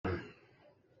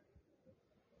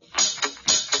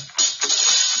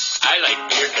I like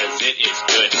beer cause it is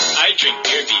good. I drink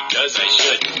beer because I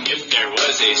should. If there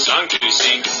was a song to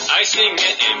sing, I sing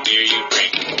it and beer you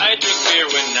bring. I drink beer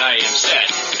when I am sad,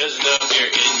 cause the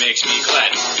beer it makes me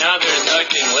glad. Now there's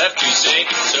nothing left to say,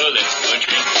 so let's go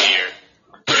drink beer.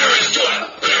 Beer is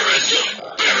good, beer is good,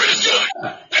 beer is good.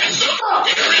 And so,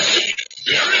 beer is good,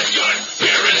 beer is good,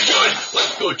 beer is good.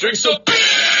 Let's go drink some beer!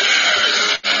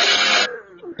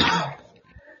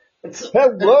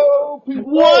 Hello, people.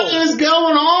 What is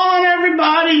going on,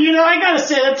 everybody? You know, I gotta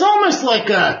say, it's almost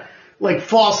like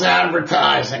false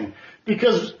advertising,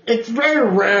 because it's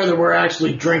very rare that we're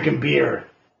actually drinking beer.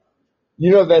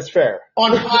 You know, that's fair.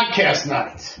 On podcast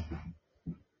nights.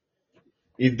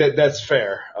 That's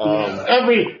fair.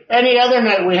 Any other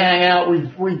night we hang out,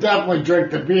 we definitely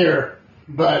drink the beer,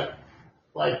 but,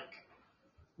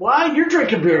 why? You're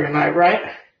drinking beer tonight,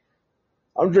 right?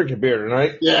 I'm drinking beer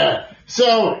tonight. Yeah.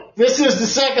 So this is the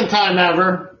second time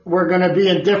ever. We're going to be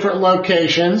in different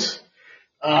locations.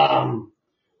 Tommy,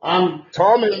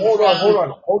 hold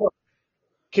on.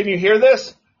 Can you hear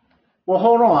this? Well,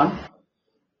 hold on.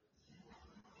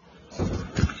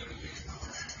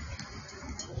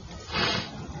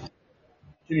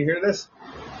 Can you hear this?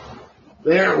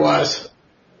 There it was.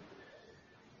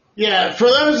 Yeah, for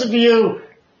those of you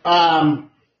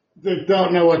that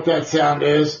don't know what that sound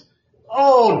is,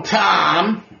 old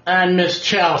Tom and Miss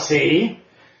Chelsea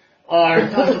are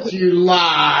coming to you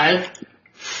live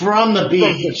from the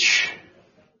beach.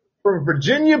 From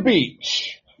Virginia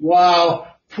Beach. Wow,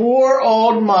 poor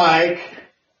old Mike.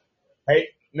 Hey,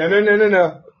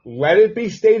 no. Let it be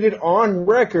stated on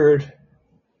record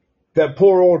that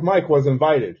poor old Mike was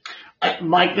invited.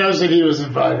 Mike knows that he was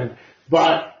invited,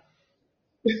 but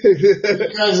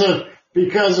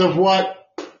because of what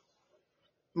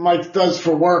Mike does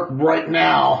for work right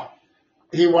now,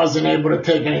 he wasn't able to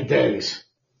take any days.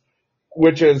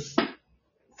 Which is,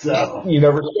 so you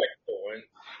never expect.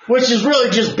 Which is really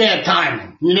just bad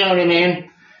timing. You know what I mean?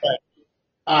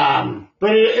 Right.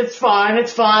 But it's fine.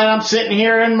 It's fine. I'm sitting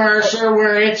here in Mercer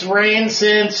where it's rained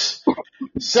since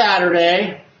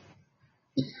Saturday.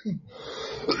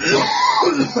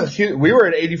 We were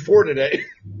at 84 today.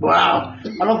 Wow.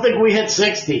 I don't think we hit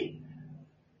 60.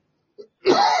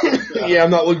 Yeah,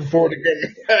 I'm not looking forward to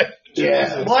getting that.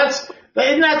 Yeah. Well,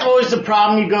 isn't that always the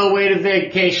problem? You go away to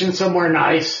vacation somewhere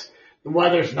nice. The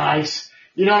weather's nice.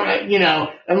 You know,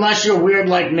 unless you're weird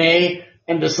like me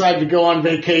and decide to go on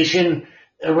vacation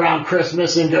around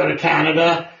Christmas and go to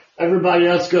Canada. Everybody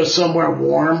else goes somewhere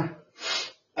warm.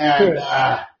 And,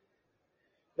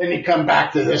 then you come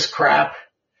back to this crap.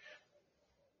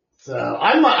 So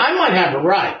I might have it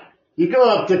right. You go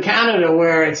up to Canada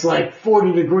where it's like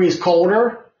 40 degrees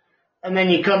colder, and then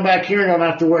you come back here and don't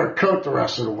have to wear a coat the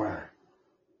rest of the winter.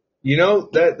 You know,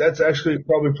 that's actually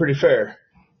probably pretty fair.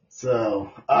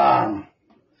 So, yeah,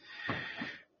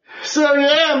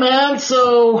 man,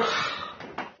 so.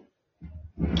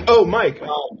 Oh, Mike,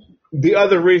 the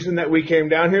other reason that we came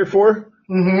down here for?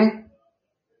 Mm-hmm.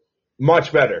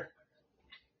 Much better.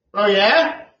 Oh,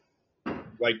 yeah?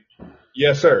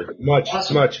 Yes, sir. Much,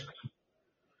 awesome. Much.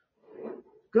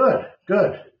 Good.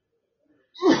 Good.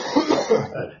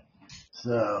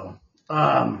 So,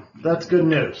 that's good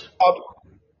news.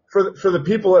 For the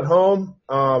people at home,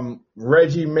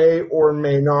 Reggie may or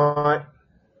may not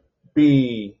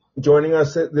be joining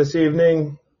us this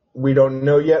evening. We don't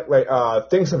know yet.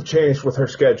 Things have changed with her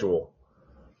schedule.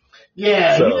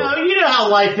 Yeah, so. You know how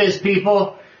life is,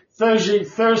 people. Throws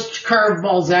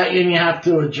curveballs at you and you have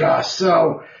to adjust.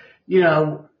 So,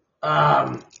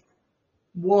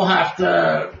 we'll have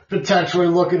to potentially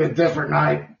look at a different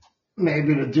night,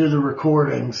 maybe to do the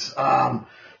recordings,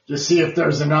 to see if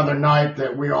there's another night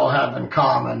that we all have in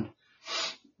common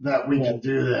that we can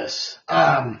do this.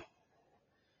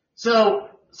 So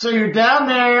you're down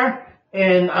there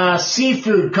in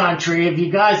seafood country. Have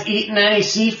you guys eaten any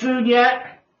seafood yet?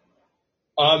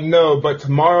 No, but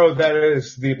tomorrow that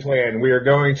is the plan. We are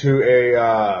going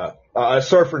to a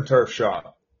surf and turf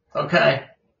shop. Okay.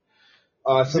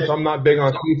 Since I'm not big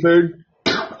on seafood,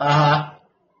 I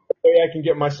can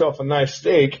get myself a nice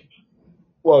steak.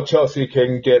 Well, Chelsea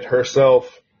can get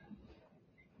herself,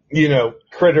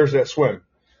 critters that swim.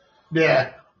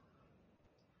 Yeah.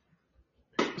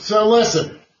 So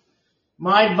listen,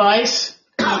 my advice,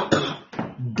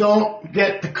 don't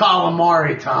get the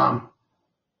calamari, Tom.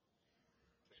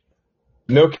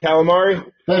 No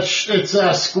calamari?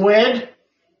 It's squid.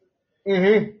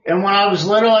 Mm-hmm. And when I was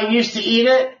little, I used to eat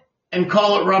it and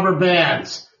call it rubber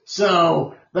bands.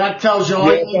 So that tells you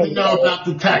all you need to know about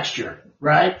the texture,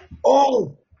 right?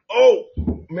 Oh,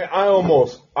 man, I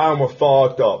almost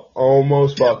fucked up.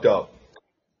 Fucked up.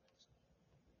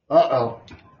 Uh-oh.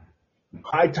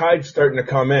 high tide's starting to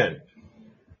come in.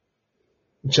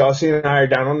 Chelsea and I are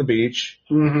down on the beach.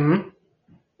 Mm-hmm.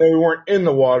 And we weren't in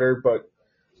the water, but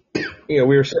we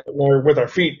were sitting there with our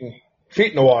feet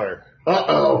in the water.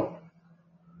 Uh-oh.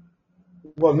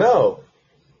 Well, no.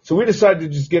 So we decided to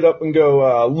just get up and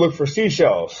go look for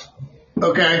seashells.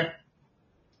 Okay.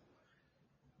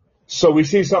 So we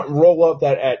see something roll up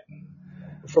that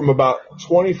from about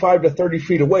 25 to 30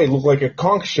 feet away looked like a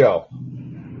conch shell.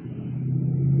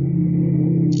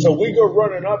 So we go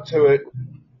running up to it,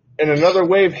 and another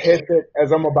wave hits it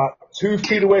as I'm about 2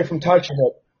 feet away from touching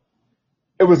it.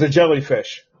 It was a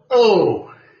jellyfish.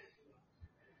 Oh.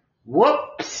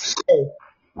 Whoops. So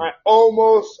I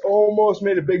almost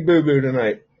made a big boo-boo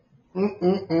tonight.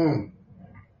 Mm-mm-mm.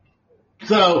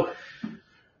 So,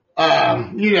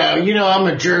 I'm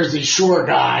a Jersey Shore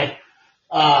guy.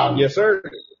 Yes, sir.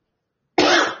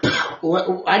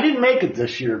 I didn't make it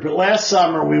this year, but last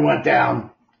summer we went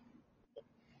down.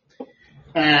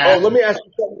 Let me ask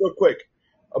you something real quick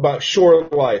about shore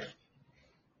life.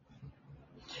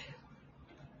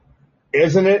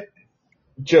 Isn't it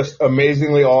just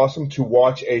amazingly awesome to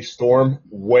watch a storm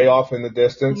way off in the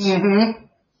distance? Mm-hmm.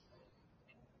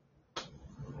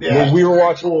 Yeah, when we were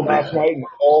watching last night, and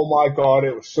oh my God,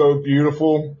 it was so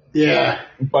beautiful. Yeah.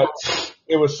 But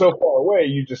it was so far away,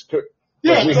 you just couldn't.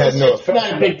 Yeah, we had no it's effect.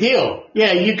 not a big deal.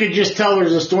 Yeah, you could just tell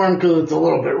there's a storm because it's a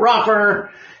little bit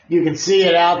rougher. You can see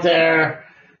it out there.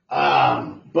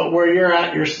 But where you're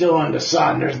at, you're still in the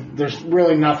sun. There's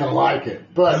really nothing like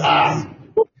it. But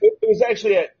it was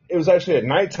actually at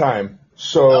nighttime.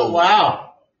 So oh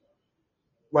wow.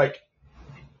 Like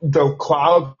the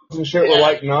clouds and shit were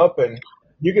lighting up, and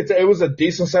you could say it was a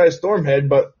decent sized storm head,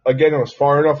 but again, it was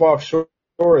far enough offshore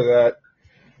that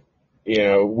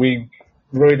we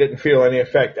really didn't feel any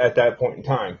effect at that point in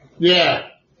time. Yeah,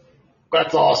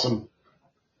 that's awesome.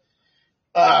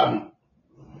 So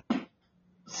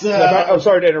I'm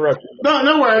sorry to interrupt you.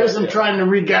 No worries. I'm trying to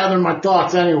regather my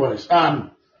thoughts, anyways.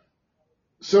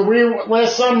 So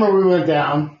last summer we went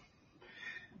down,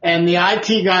 and the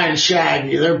IT guy and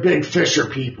Shaggy, they're big fisher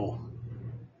people.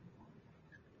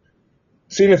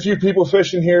 Seen a few people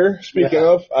fishing here. Speaking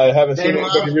of, I haven't seen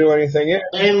anybody reel anything in.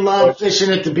 They love fishing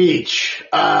at the beach.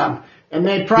 And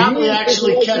they probably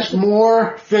actually catch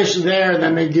more fish there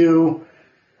than they do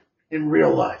in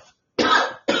real life.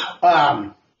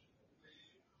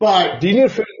 But do you need a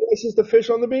fish license to fish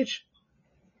on the beach?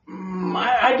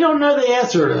 I don't know the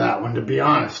answer to that one, to be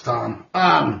honest, Tom.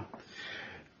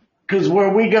 Because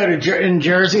where we go in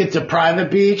Jersey, it's a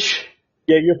private beach.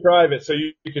 Yeah, you're private, so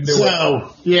you can do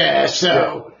it.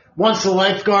 So once the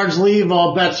lifeguards leave,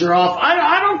 all bets are off.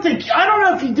 I don't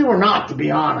know if you do or not, to be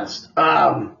honest.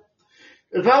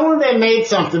 If only they made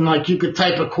something like you could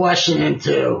type a question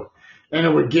into and it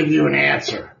would give you an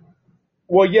answer.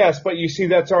 Well, yes, but you see,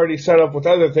 that's already set up with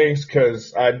other things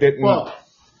because I didn't. Well,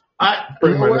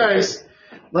 anyways,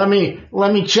 let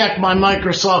me check my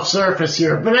Microsoft Surface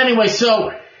here. But anyway,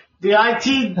 so the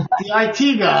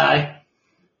IT guy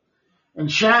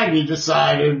and Shaggy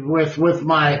decided with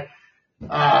my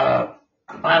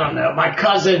my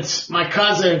cousin's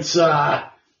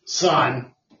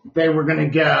son, they were going to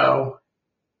go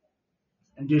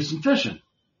and do some fishing.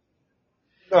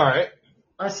 All right.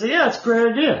 I said, yeah, it's a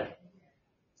great idea.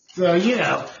 So,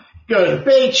 go to the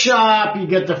bait shop, you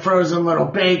get the frozen little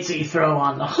baits that you throw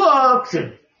on the hooks,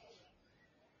 and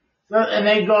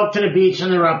they go up to the beach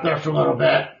and they're up there for a little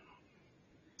bit.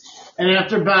 And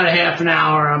after about a half an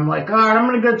hour, I'm like, all right, I'm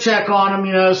going to go check on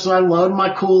them, so I load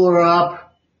my cooler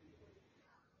up,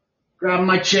 grab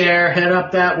my chair, head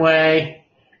up that way,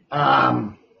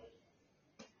 and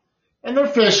they're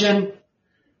fishing,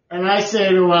 and I say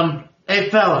to them, hey,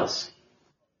 fellas,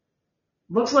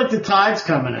 looks like the tide's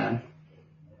coming in.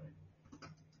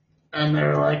 And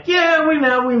they're like, yeah, we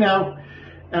know.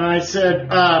 And I said,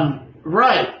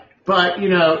 right, but,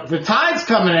 the tide's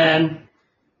coming in,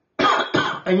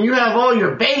 and you have all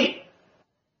your bait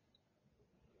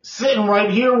sitting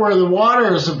right here where the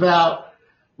water is about,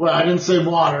 well, I didn't say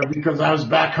water because I was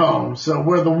back home, so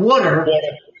where the water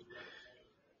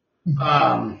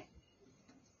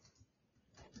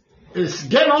is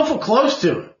getting awful close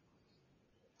to it.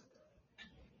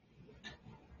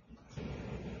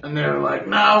 And they're like,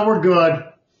 no, we're good.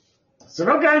 I said,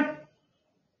 okay.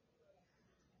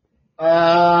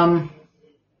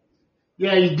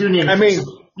 Yeah, you do need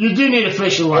a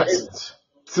fishing license.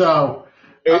 So,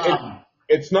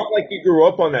 it's not like you grew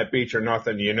up on that beach or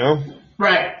nothing,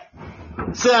 Right.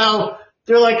 So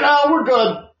they're like, oh, we're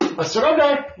good. I said,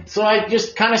 okay. So I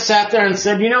just kind of sat there and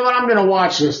said, you know what? I'm going to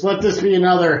watch this. Let this be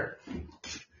another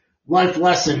life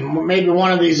lesson. Maybe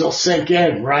one of these will sink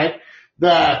in, right?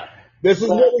 This is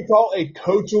what we call a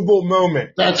coachable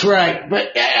moment. That's right.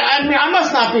 But I mean, I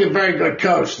must not be a very good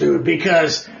coach, dude,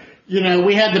 because, you know,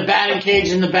 we had the batting cage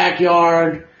in the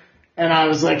backyard, and I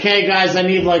was like, hey, guys, I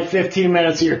need like 15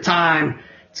 minutes of your time.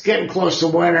 It's getting close to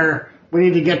winter. We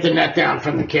need to get the net down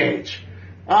from the cage.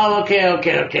 Oh,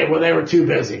 okay. Well, they were too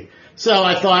busy. So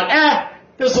I thought,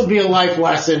 this will be a life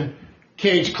lesson.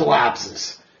 Cage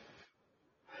collapses.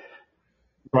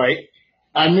 Right.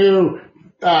 I knew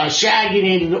Shaggy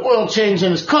needed the oil change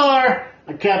in his car.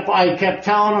 I kept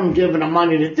telling him, giving him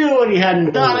money to do it. He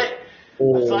hadn't done it. I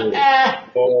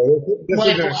thought, this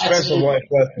is an expensive life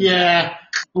lesson. Yeah,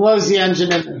 blows the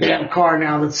engine in the damn car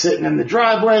now that's sitting in the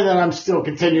driveway that I'm still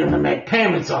continuing to make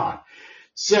payments on.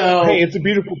 So hey, it's a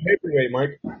beautiful paperweight,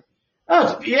 Mike.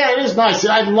 Oh, yeah, it is nice.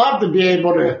 I'd love to be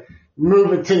able to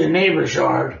move it to the neighbor's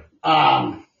yard.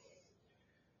 That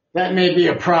may be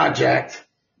a project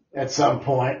at some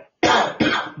point.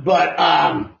 But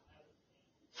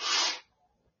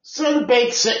so the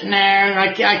bait's sitting there, and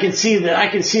I can see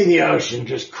the ocean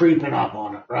just creeping up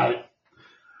on it, right?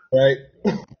 Right.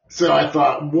 So I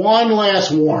thought, one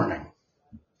last warning,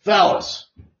 fellas.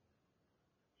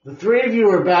 The three of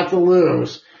you are about to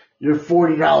lose your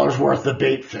 $40 worth of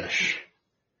bait fish.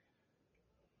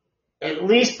 At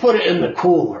least put it in the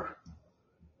cooler.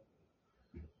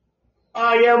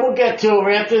 Oh yeah, we'll get to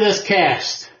it after this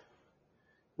cast.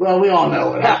 Well, we all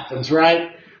know what happens,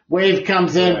 right? Wave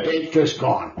comes in, right. Bait fish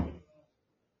gone.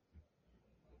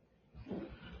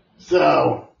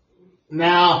 So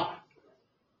now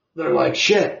they're like,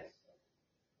 shit.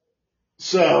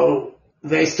 So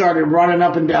they started running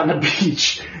up and down the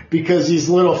beach because these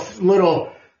little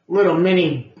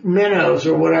mini minnows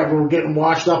or whatever were getting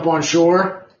washed up on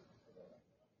shore.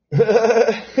 So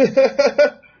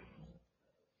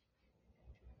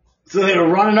they were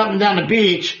running up and down the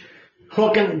beach,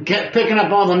 picking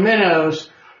up all the minnows,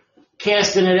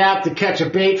 casting it out to catch a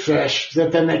bait fish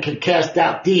that then they could cast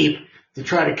out deep to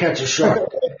try to catch a shark.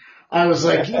 I was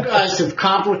like, you guys have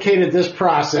complicated this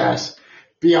process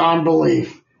beyond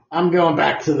belief. I'm going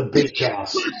back to the beach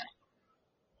house.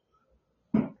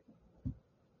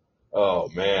 Oh,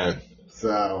 man.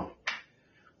 So,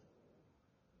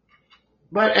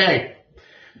 but hey,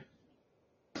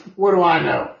 what do I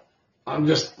know? I'm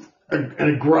just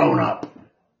a grown up.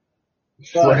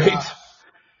 Right.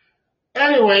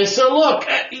 Anyway, so look,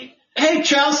 hey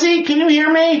Chelsea, can you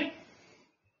hear me?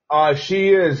 She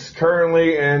is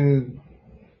currently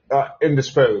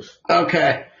indisposed.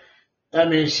 Okay. That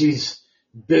means she's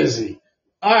busy.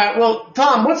 All right, well,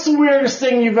 Tom, what's the weirdest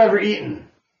thing you've ever eaten?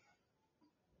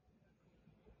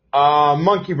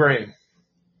 Monkey brain.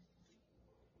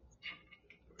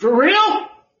 For real?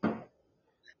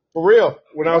 For real.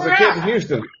 When I was a kid in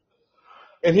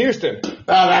Houston. Oh,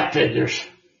 that figures.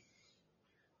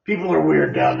 People are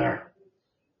weird down there.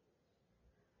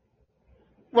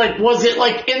 Like, was it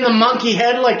like in the monkey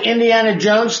head, like Indiana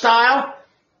Jones style?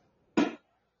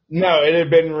 No, it had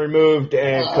been removed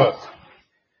and cooked.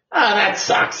 Oh, that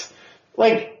sucks.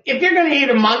 Like, if you're going to eat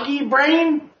a monkey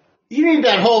brain, you need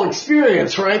that whole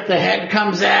experience, right? The head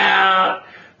comes out,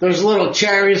 there's little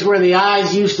cherries where the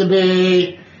eyes used to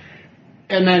be,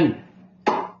 and then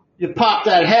you pop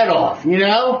that head off, you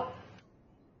know?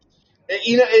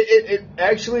 You know, it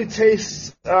actually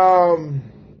tastes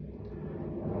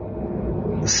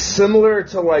similar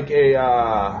to like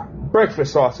a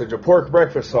breakfast sausage, a pork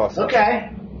breakfast sausage.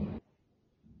 Okay.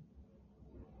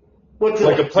 What's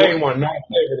like a plain one, not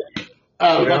flavored.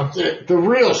 Oh, like the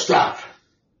real stuff.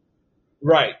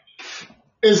 Right.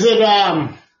 Is it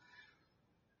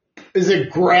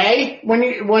gray when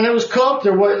it was cooked,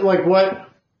 or what? Like what?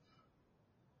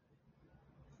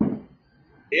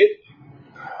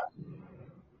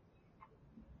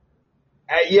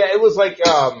 Yeah, it was like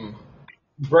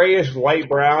grayish light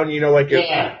brown. You know, like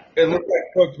it looked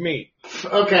like cooked meat.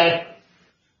 Okay.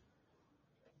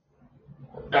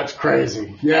 That's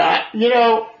crazy. Yeah, you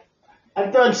know,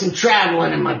 I've done some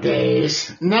traveling in my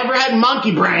days. Never had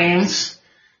monkey brains.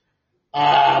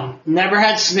 Never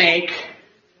had snake.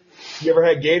 You ever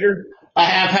had gator? I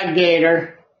have had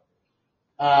gator.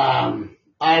 I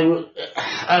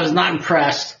was not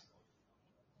impressed.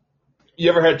 You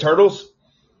ever had turtles?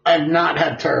 I've not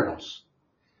had turtles.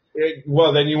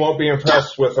 Well, then you won't be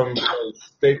impressed with them because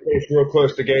they taste real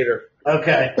close to gator.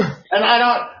 Okay. And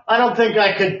I don't think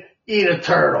I could eat a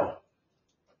turtle.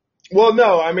 Well,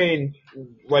 no, I mean,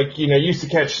 like, you know, you used to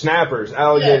catch snappers,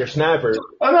 alligator snappers.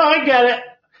 Oh, no, I get it.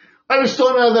 I just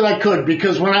don't know that I could,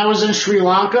 because when I was in Sri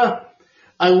Lanka,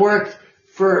 I worked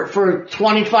for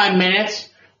 25 minutes.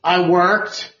 I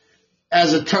worked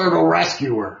as a turtle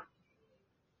rescuer.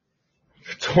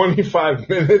 25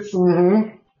 minutes?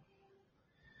 Mm-hmm.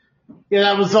 Yeah,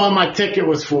 that was all my ticket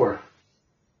was for.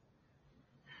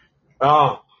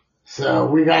 Oh. So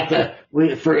we got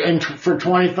for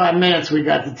 25 minutes we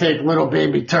got to take little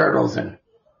baby turtles and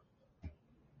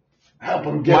help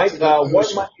them get Mike, to the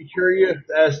what might be curious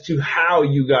as to how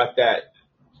you got that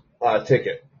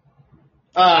ticket?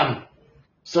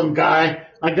 Some guy,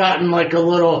 I got in like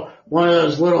one of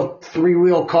those little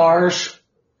 3-wheel cars.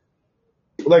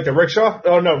 Like the rickshaw?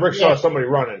 Oh, no, rickshaw is somebody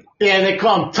running. Yeah, they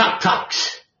call them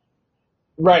tuk-tuks.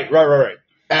 Right.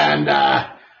 And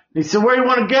he said, where do you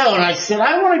want to go? And I said,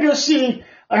 I want to go see,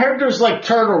 I heard there's like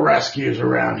turtle rescues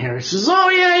around here. He says, oh,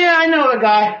 yeah, I know a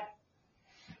guy.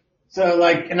 So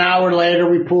like an hour later,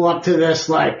 we pull up to this,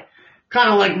 like,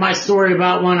 kind of like my story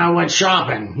about when I went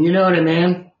shopping. You know what I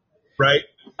mean? Right.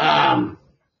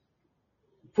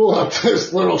 Pull up to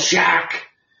this little shack.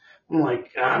 I'm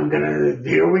like,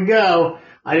 here we go.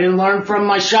 I didn't learn from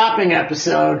my shopping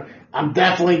episode. I'm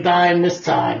definitely dying this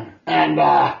time. And,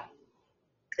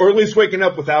 or at least waking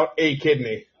up without a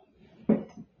kidney.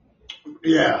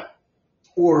 Yeah.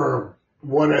 Or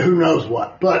what, who knows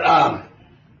what. But,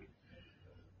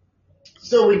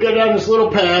 so we go down this little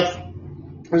path.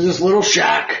 There's this little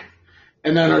shack.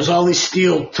 And then there's all these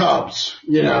steel tubs,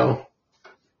 you know.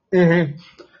 Mm-hmm.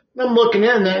 I'm looking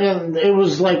in and it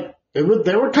was like, they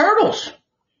were turtles.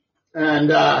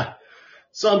 And,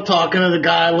 so I'm talking to the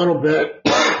guy a little bit.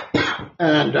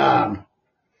 And,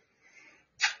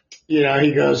 you know,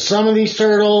 he goes, some of these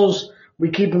turtles,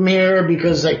 we keep them here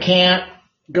because they can't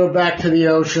go back to the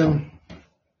ocean.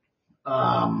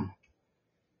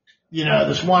 You know,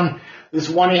 this one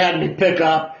he had me pick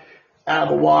up out of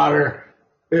the water.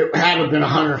 It had to have been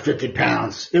 150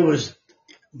 pounds. It was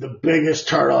the biggest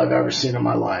turtle I've ever seen in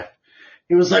my life.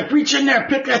 He was like, reach in there,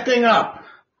 pick that thing up.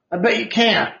 I bet you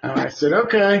can't. And I said,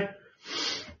 okay.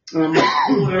 And I'm like,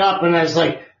 pulling it up, and as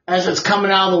it's coming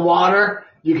out of the water,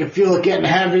 you can feel it getting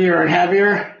heavier and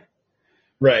heavier.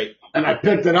 Right. And I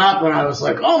picked it up, and I was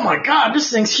like, oh my God,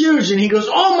 this thing's huge. And he goes,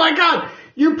 oh my God,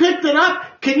 you picked it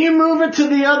up? Can you move it to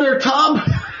the other tub?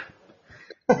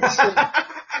 I said,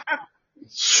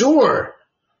 sure.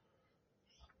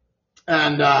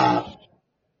 And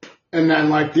then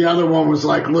like the other one was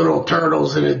like little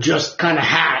turtles, and it just kind of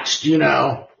hatched, you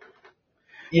know.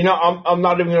 You know, I'm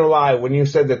not even gonna lie. When you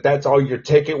said that that's all your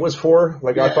ticket was for,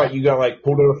 like I thought you got like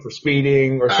pulled over for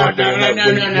speeding or something.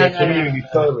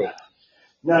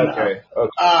 No. Okay.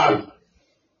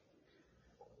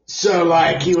 So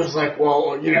like he was like,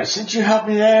 well, you know, since you helped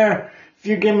me there, if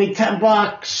you give me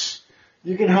 $10,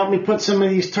 you can help me put some of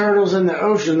these turtles in the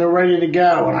ocean. They're ready to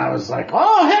go. And I was like,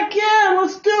 oh heck yeah,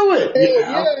 let's do it. You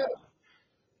know?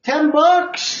 Yeah.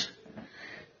 $10.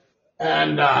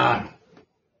 And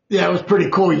yeah, it was pretty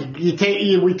cool.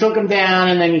 We took them down,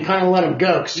 and then you kind of let them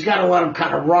go, because you got to let them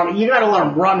kind of run. You got to let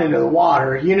them run into the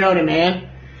water. You know what I mean?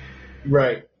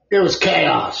 Right. It was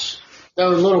chaos. There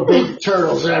was little baby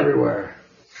turtles everywhere.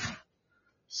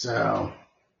 So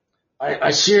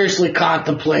I seriously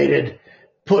contemplated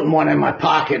putting one in my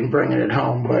pocket and bringing it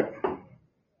home, but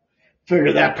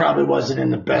figured that probably wasn't in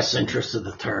the best interest of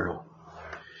the turtle.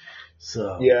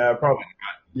 So yeah, probably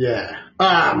not.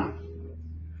 Yeah.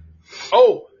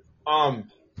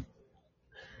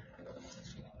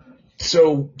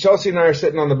 So Chelsea and I are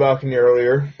sitting on the balcony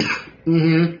earlier.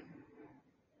 Mm-hmm.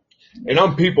 And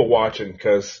I'm people watching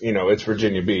because, you know, it's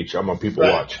Virginia Beach. I'm on people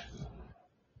watch.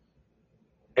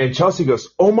 And Chelsea goes,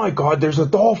 oh my God, there's a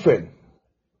dolphin.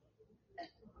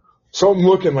 So I'm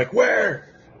looking like, where?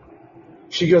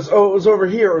 She goes, oh, it was over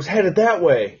here. It was headed that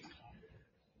way.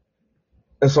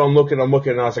 And so I'm looking, and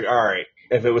I was like, all right,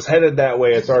 if it was headed that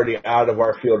way, it's already out of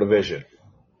our field of vision.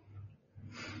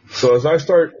 So as I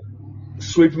start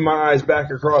sweeping my eyes back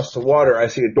across the water, I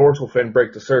see a dorsal fin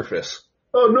break the surface.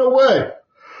 Oh, no way.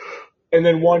 And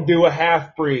then one do a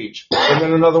half breach. And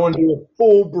then another one do a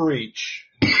full breach.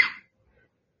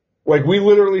 Like, we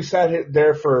literally sat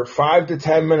there for 5 to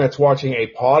 10 minutes watching a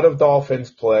pod of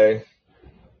dolphins play,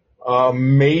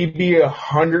 maybe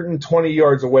 120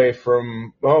 yards away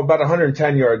from, about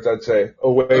 110 yards, I'd say,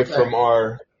 away from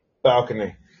our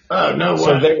balcony. Oh, no way.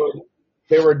 So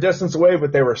they were a distance away,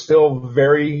 but they were still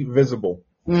very visible.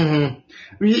 Mm-hmm.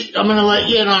 I'm going to let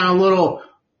you in on a little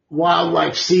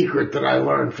wildlife secret that I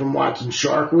learned from watching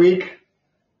Shark Week.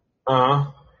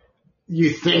 Uh-huh. You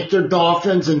think they're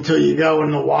dolphins until you go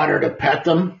in the water to pet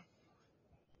them.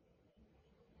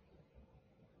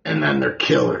 And then they're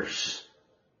killers.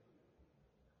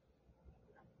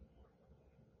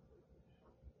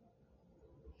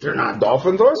 They're not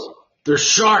dolphins, are? They're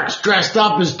sharks dressed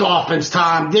up as dolphins,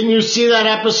 Tom. Didn't you see that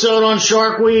episode on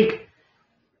Shark Week?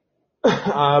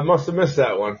 I must have missed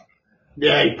that one.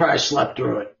 Yeah, you probably slept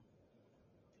through it.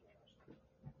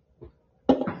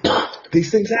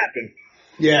 These things happen.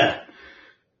 Yeah.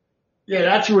 Yeah,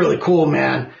 that's really cool,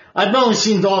 man. I've only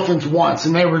seen dolphins once,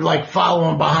 and they were like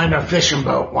following behind our fishing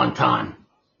boat one time.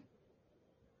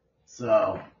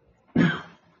 So. Yeah,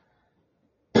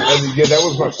 that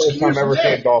was my first time ever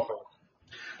seeing dolphins.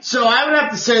 So I would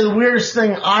have to say the weirdest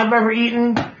thing I've ever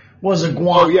eaten was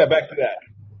iguana. Oh, yeah, back to that.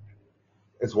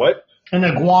 It's what? An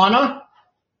iguana?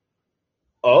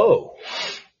 Oh.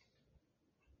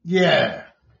 Yeah.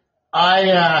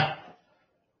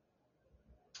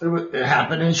 It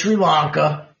happened in Sri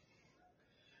Lanka.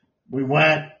 We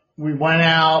went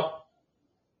out.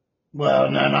 Well,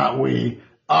 no, not we.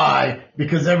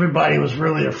 Because everybody was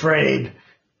really afraid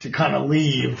to kind of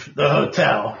leave the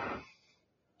hotel.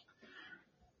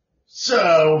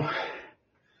 So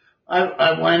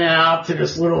I went out to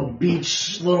this little beach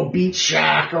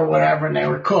shack or whatever, and they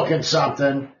were cooking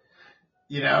something.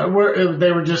 You know,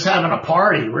 they were just having a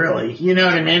party, really. You know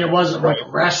what I mean? It wasn't like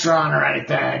a restaurant or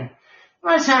anything.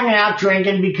 I was hanging out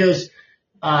drinking because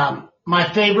my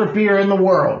favorite beer in the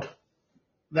world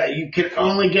that you can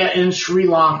only get in Sri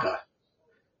Lanka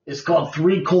is called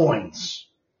 3 Coins.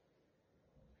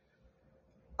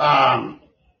 And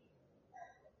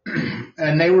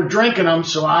they were drinking them,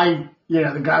 so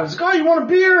the guy was like, "Oh, you want a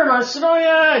beer?" And I said, "Oh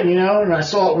yeah," and I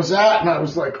saw it was that, and I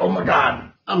was like, "Oh my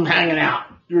God, I'm hanging out.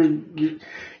 You're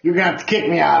gonna have to kick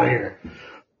me out of here."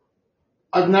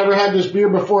 I've never had this beer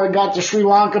before I got to Sri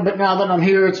Lanka, but now that I'm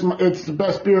here, it's the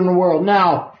best beer in the world.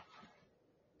 Now,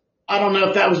 I don't know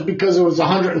if that was because it was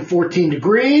 114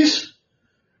 degrees,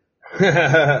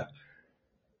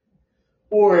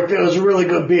 or if it was a really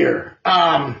good beer.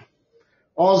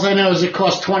 All I know is it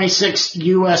cost 26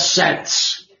 US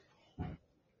cents.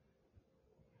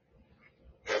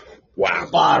 Wow. A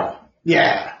bottle.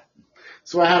 Yeah.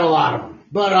 So I had a lot of them.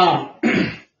 But,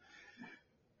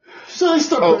 so they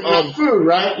start bringing up food,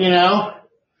 right?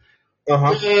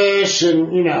 Fish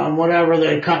and, and whatever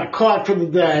they kind of caught for the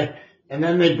day. And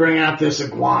then they bring out this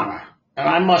iguana. And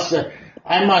I must have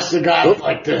got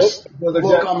like this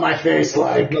look on my face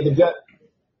like,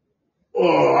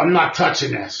 "Oh, I'm not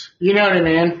touching this." You know what I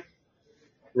mean?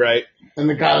 Right. And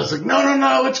the guy was like,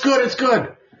 no, it's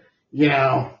good.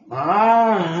 Yeah,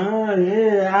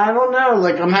 I don't know.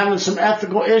 Like, I'm having some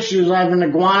ethical issues. I have an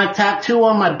iguana tattoo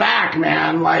on my back,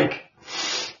 man. Like,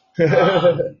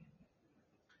 it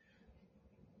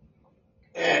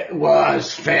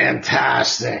was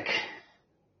fantastic.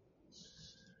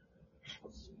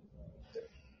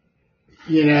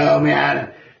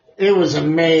 Man, it was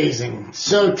amazing.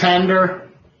 So tender.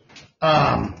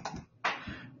 But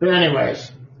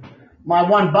anyways, my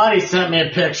one buddy sent me a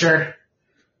picture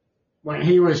when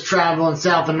he was traveling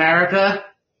South America.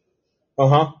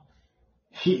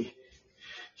 He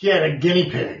had a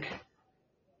guinea pig.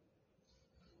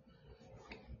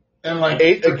 And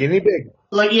ate a guinea pig?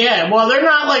 Well, they're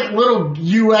not like little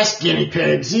U.S. guinea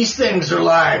pigs. These things are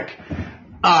like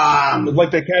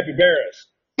the capybaras.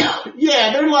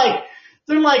 Yeah, they're like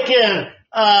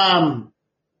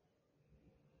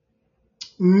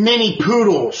mini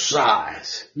poodle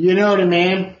size. You know what I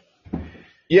mean?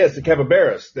 Yes, the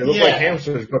capybaras. They look like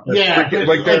hamsters, but they're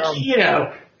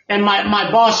freaking, And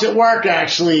my boss at work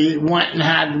actually went and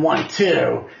had one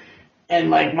too. And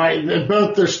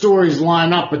both their stories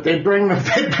line up, but they bring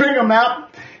them out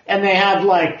and they have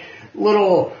like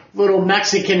little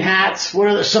Mexican hats. What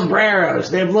are the sombreros?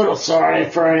 They have sorry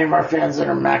for any of our fans that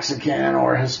are Mexican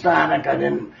or Hispanic. I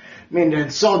didn't mean to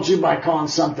insult you by calling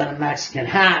something a Mexican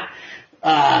hat.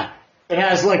 It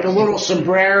has like a little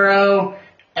sombrero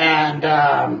and,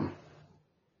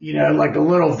 like a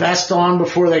little vest on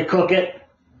before they cook it.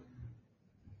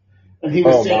 And he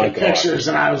was taking pictures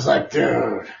and I was like,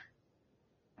 dude,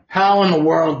 how in the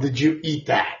world did you eat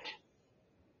that?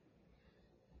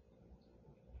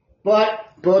 But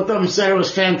both of them said it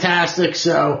was fantastic,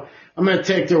 so I'm going to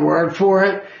take their word for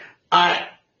it. I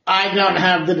don't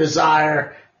have the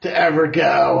desire to ever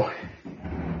go.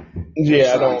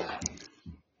 Yeah, I don't.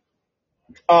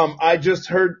 I just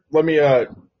heard, let me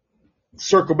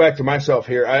circle back to myself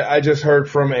here. I just heard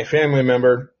from a family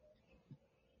member,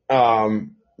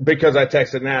 because I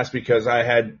texted and asked because I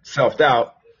had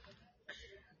self-doubt.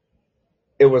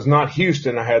 It was not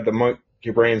Houston I had the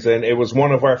monkey brains in. It was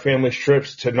one of our family's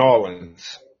trips to New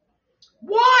Orleans.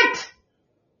 What?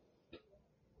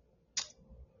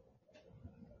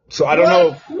 So I don't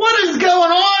know. What is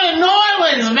going on in New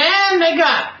Orleans, man? They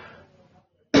got...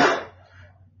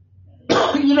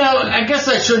 I guess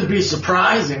that shouldn't be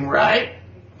surprising, right?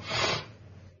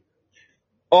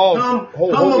 Oh,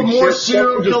 holy more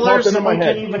serial killers than we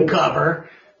can even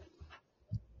cover.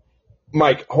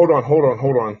 Mike, hold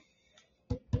on.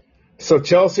 So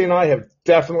Chelsea and I have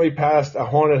definitely passed a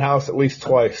haunted house at least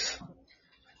twice.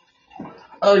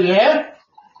 Oh, yeah?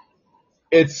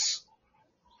 It's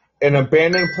an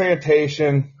abandoned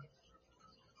plantation,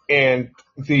 and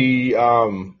the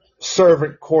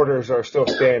servant quarters are still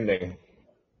standing.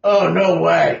 Oh, no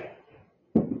way.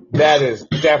 That is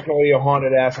definitely a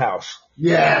haunted ass house.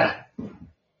 Yeah.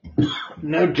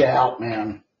 No doubt,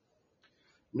 man.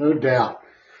 No doubt.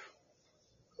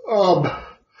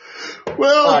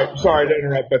 Well, all right, sorry to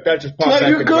interrupt, but that just popped back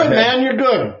you're into good, my head. man. You're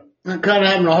good. I'm kind of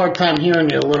having a hard time hearing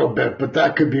you a little bit, but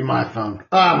that could be my phone.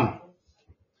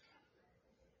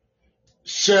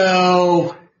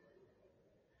 So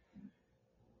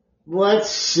let's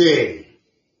see.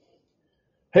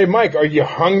 Hey, Mike, are you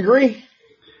hungry?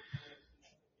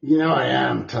 You know I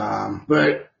am, Tom,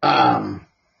 but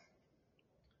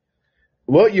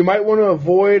well, you might want to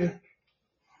avoid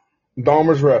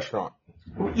Dahmer's restaurant.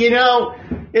 You know,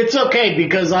 it's okay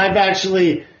because I've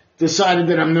actually decided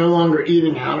that I'm no longer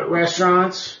eating out at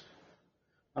restaurants.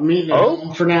 I'm eating at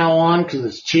home from now on because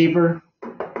it's cheaper.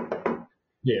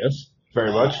 Yes,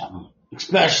 very much.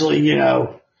 Especially, you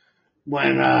know,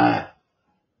 when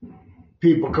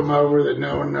people come over that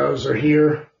no one knows are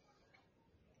here.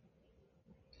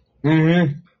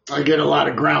 Mm-hmm. I get a lot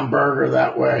of ground burger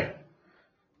that way.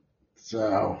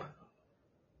 So.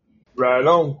 Right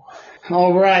on.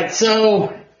 All right.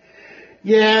 So,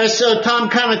 yeah, so Tom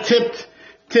kind of tipped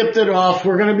it off.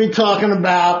 We're going to be talking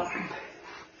about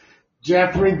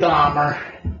Jeffrey Dahmer.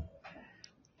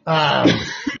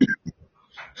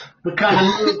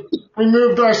 We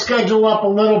moved our schedule up a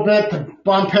little bit to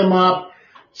bump him up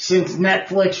since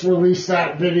Netflix released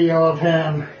that video of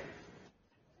him.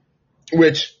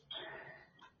 Which,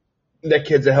 that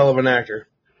kid's a hell of an actor.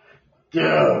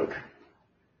 Dude.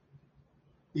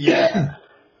 Yeah.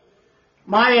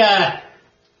 My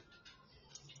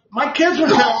kids were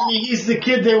telling me he's the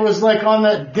kid that was like on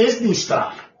the Disney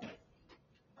stuff.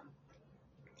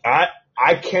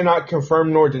 I cannot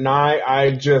confirm nor deny.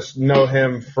 I just know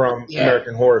him from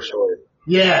American Horror Story.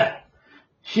 Yeah.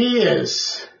 He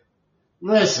is.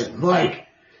 Listen, like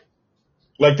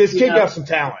this kid got some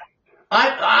talent.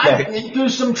 I've been through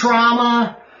some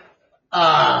trauma.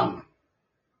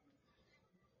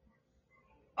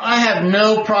 I have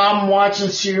no problem watching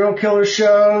serial killer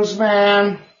shows,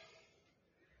 man.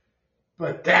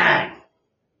 But dang,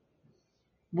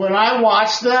 when I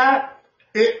watched that,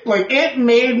 it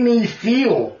made me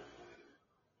feel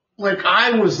like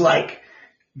I was like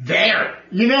there.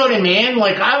 You know what I mean?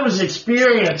 Like I was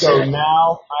experiencing. So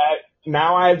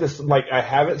now I have this, I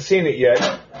haven't seen it yet.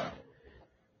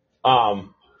 I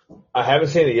haven't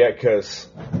seen it yet because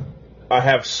I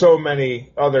have so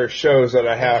many other shows that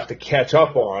I have to catch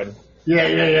up on.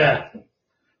 Yeah.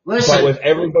 Listen. But with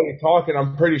everybody talking,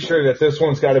 I'm pretty sure that this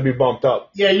one's got to be bumped up.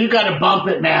 Yeah, you got to bump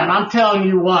it, man. I'm telling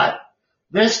you what.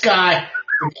 This guy,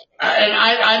 and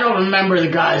I don't remember the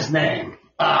guy's name.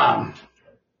 But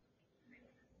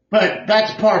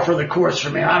that's par for the course for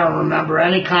me. I don't remember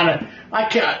any kind of,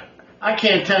 I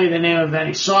can't tell you the name of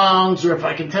any songs, or if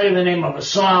I can tell you the name of a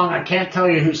song, I can't tell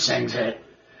you who sings it.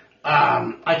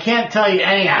 I can't tell you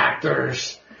any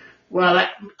actors. Well,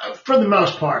 for the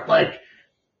most part,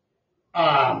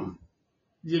 I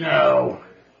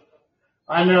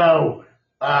know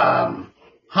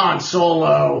Han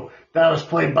Solo, that was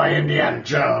played by Indiana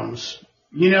Jones.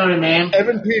 You know what I mean?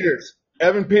 Evan Peters.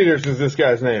 Evan Peters is this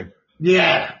guy's name.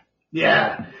 Yeah.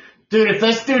 Dude, if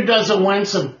this dude doesn't win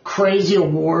some crazy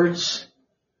awards,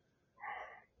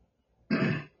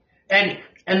 and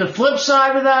the flip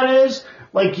side of that is,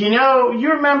 you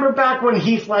remember back when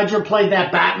Heath Ledger played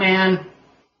that Batman?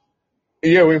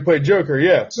 Yeah, we played Joker,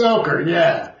 yeah. Joker,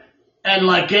 yeah. And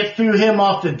it threw him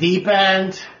off the deep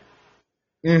end.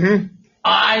 Mm-hmm.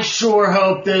 I sure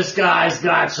hope this guy's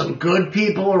got some good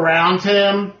people around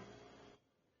him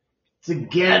to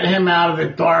get him out of the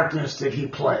darkness that he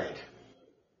played.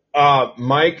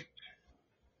 Mike,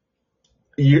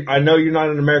 I know you're not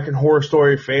an American Horror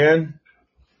Story fan,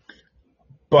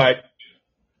 but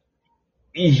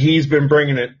he's been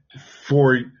bringing it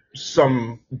for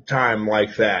some time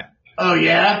like that. Oh,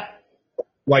 yeah?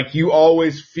 You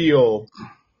always feel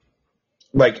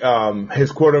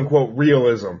his quote-unquote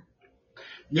realism.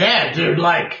 Yeah, dude,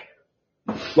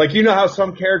 you know how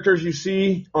some characters you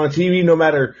see on TV, no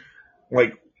matter,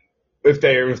 if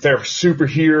they're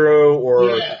superhero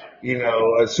or,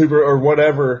 a super or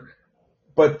whatever,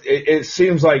 but it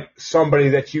seems like somebody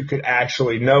that you could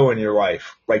actually know in your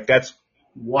life. That's,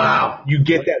 wow. You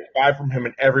get that vibe from him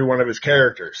in every one of his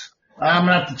characters. I'm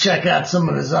going to have to check out some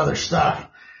of his other stuff.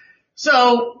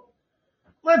 So,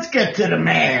 let's get to the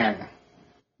man.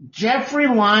 Jeffrey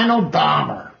Lionel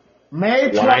Dahmer. May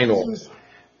 20th.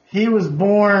 He was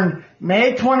born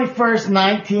May 21st,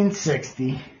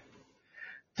 1960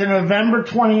 to November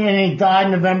 20, and he died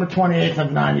November 28th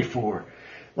of 94.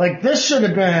 Like, this should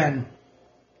have been,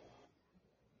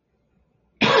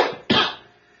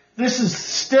 this is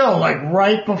still like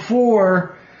right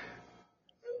before,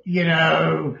 you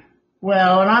know,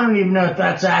 well, and I don't even know if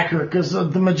that's accurate because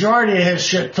the majority of his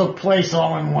shit took place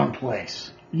all in one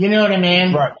place. You know what I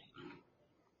mean? Right.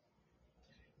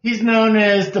 He's known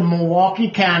as the Milwaukee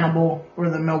Cannibal or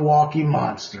the Milwaukee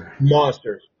Monster.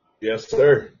 Monsters. Yes,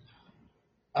 sir.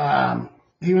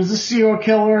 He was a serial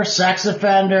killer, sex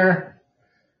offender,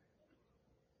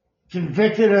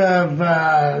 convicted of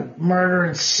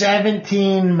murdering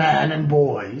 17 men and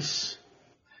boys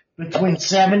between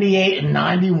 78 and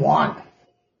 91.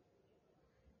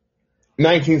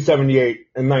 1978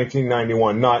 and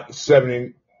 1991, not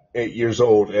 78 years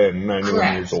old and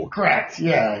 91 years old. Correct.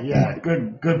 Yeah.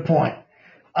 Good point.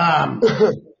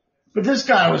 But this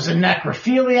guy was a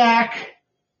necrophiliac.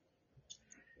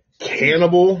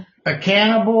 A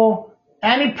cannibal.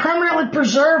 And he permanently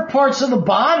preserved parts of the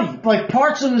body, like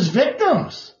parts of his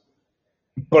victims.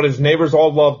 But his neighbors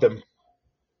all loved him.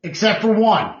 Except for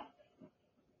one.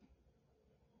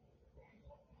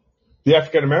 The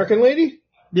African American lady?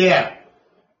 Yeah.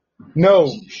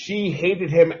 No, she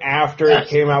hated him after it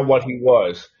came out what he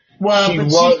was. Well, she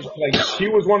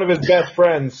was one of his best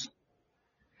friends,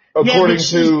 according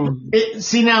to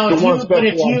the one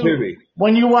special on TV.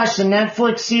 When you watch the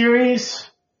Netflix series,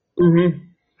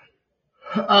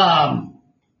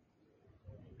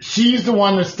 she's the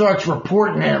one that starts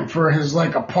reporting him for his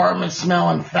like apartment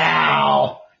smelling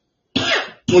foul.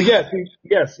 Well, yes,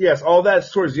 all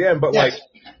that's towards the end, but but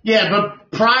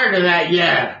prior to that,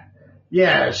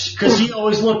 yes, because he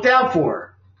always looked out for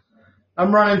her.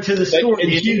 I'm running to the store. Do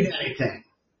you need anything?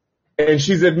 And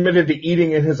she's admitted to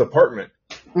eating in his apartment.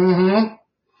 Mm-hmm.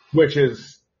 Which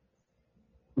is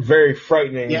very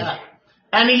frightening. Yeah.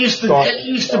 And he used to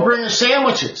bring her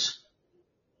sandwiches.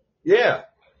 Yeah.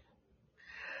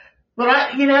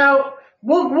 But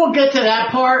we'll get to that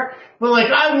part. But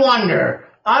like, I wonder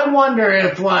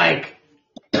if like,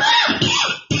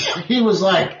 he was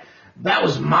like, that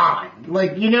was mine.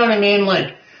 Like, you know what I mean?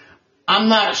 Like, I'm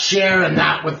not sharing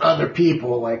that with other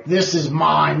people. Like, this is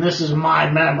mine. This is my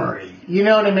memory. You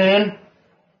know what I mean?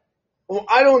 Well,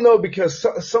 I don't know because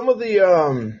some of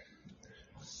the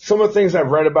things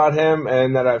I've read about him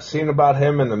and that I've seen about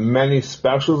him and the many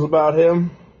specials about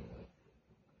him,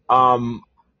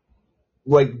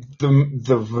 like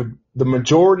the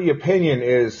majority opinion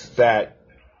is that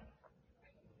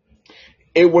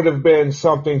it would have been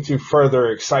something to further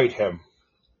excite him.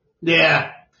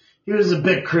 Yeah. He was a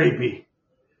bit creepy.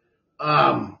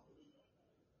 That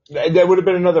would have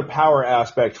been another power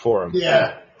aspect for him.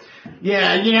 Yeah.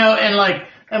 Yeah,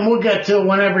 and we'll get to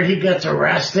whenever he gets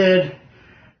arrested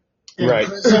in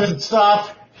prison and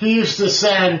stuff, he used to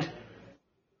send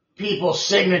people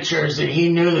signatures that he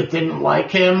knew that didn't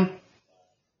like him.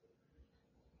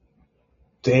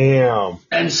 Damn.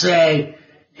 And say,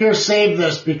 here, save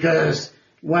this because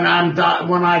when I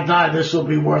die, this will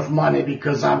be worth money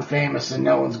because I'm famous and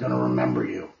no one's going to remember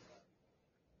you.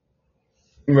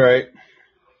 Right.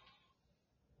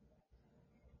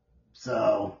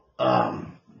 So,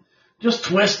 just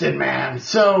twisted, man.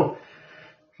 So,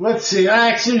 let's see.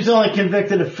 Actually, he was only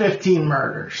convicted of 15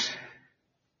 murders.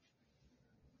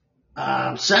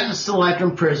 Sentenced to life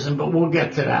in prison, but we'll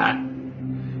get to that.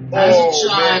 As a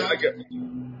child,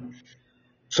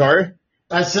 Sorry?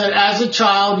 I said, as a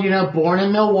child, born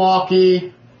in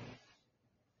Milwaukee,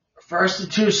 first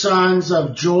of two sons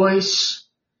of Joyce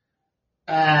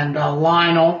and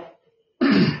Lionel.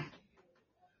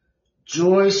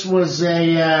 Joyce was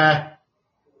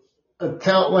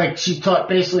she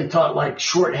taught like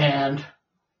shorthand,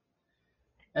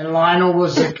 and Lionel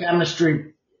was a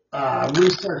chemistry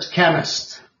research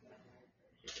chemist.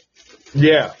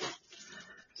 Yeah.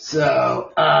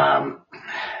 So,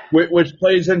 which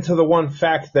plays into the one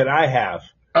fact that I have.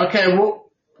 Okay, well,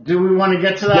 do we want to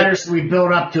get to that, or should we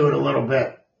build up to it a little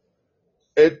bit?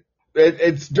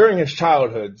 It's during his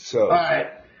childhood, so. All right.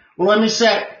 Well, let me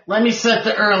set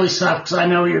the early stuff because I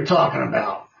know what you're talking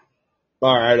about.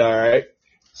 All right.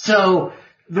 So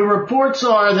the reports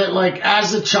are that, like,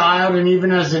 as a child and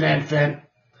even as an infant,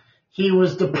 he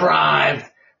was deprived.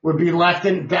 Would be left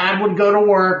in. Dad would go to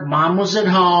work. Mom was at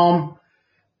home.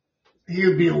 He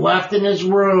would be left in his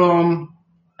room,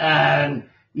 and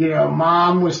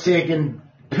Mom was taking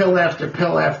pill after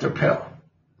pill after pill.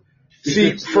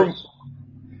 See,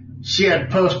 she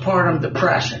had postpartum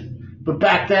depression. But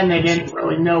back then, they didn't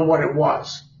really know what it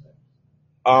was.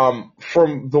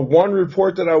 From the one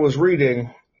report that I was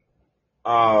reading,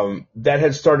 that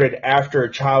had started after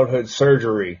childhood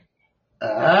surgery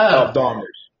of Dahmer's.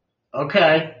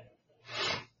 Okay.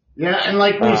 Yeah, and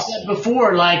like we said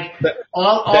before, like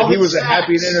that he was a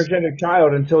happy and energetic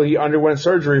child until he underwent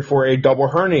surgery for a double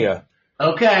hernia.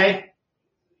 Okay.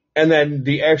 And then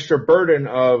the extra burden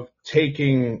of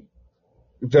taking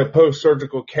the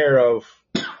post-surgical care of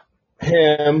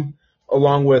him,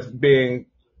 along with being...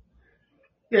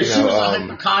 Yeah, she was a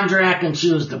hypochondriac and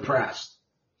she was depressed.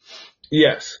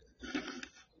 Yes.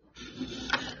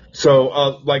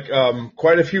 So,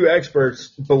 quite a few experts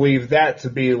believe that to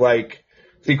be like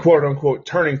the quote-unquote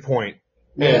turning point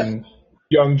in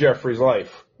young Jeffrey's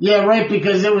life. Yeah, right,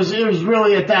 because it was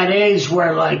really at that age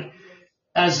where, like,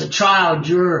 as a child,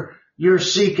 you're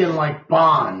seeking, like,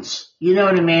 bonds. You know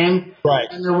what I mean? Right.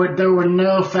 And there were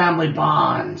no family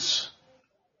bonds.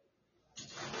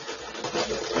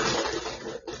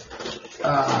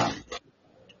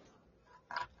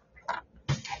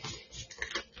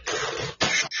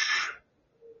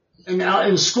 And now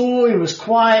in school, he was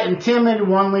quiet and timid.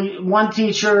 One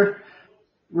teacher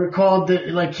recalled that,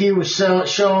 like, he was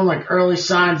showing, like, early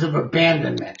signs of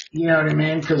abandonment. You know what I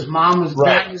mean? Because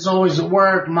dad was always at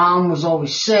work. Mom was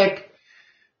always sick.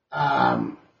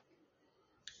 And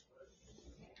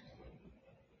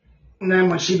then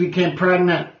when she became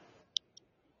pregnant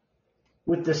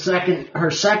with their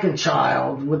second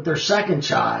child,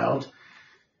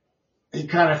 he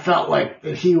kind of felt like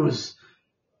that he was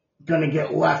going to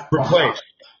get left behind.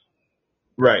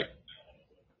 Right.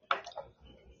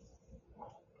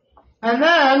 And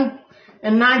then,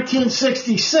 in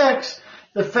 1966,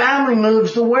 the family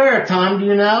moves to where, Tom? Do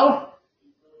you know?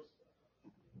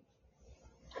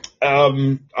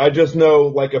 I just know,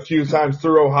 like, a few times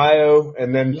through Ohio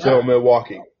and then to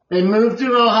Milwaukee. They moved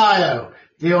to Ohio,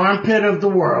 the armpit of the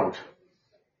world.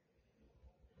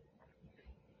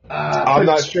 I'm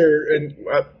not sure, and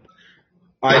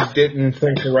I didn't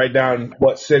think to write down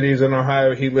what cities in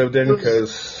Ohio he lived in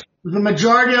because... The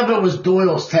majority of it was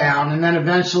Doylestown and then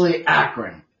eventually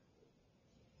Akron.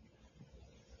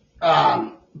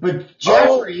 But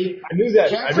Jeffrey... I knew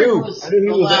that. I knew he was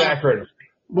in Akron.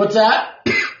 What's that?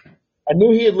 I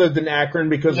knew he had lived in Akron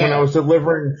because when I was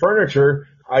delivering furniture,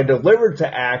 I delivered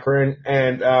to Akron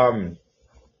and,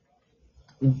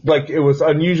 it was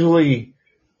unusually...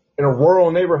 in a rural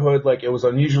neighborhood, like, it was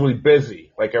unusually busy.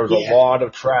 Like, there was a lot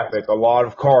of traffic, a lot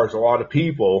of cars, a lot of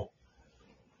people.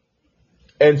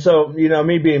 And so,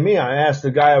 me being me, I asked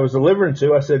the guy I was delivering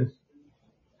to, I said,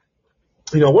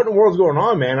 what in the world's going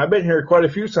on, man? I've been here quite a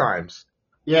few times.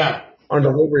 Yeah. On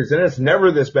deliveries, and it's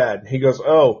never this bad. He goes,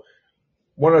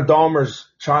 one of Dahmer's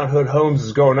childhood homes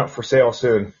is going up for sale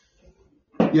soon.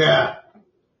 Yeah.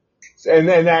 And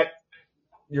then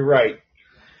you're right.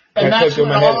 And that's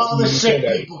when all the sick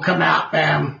people come out,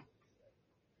 fam.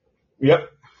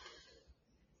 Yep.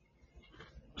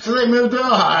 So they moved to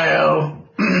Ohio.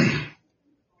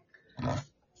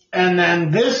 And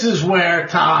then this is where,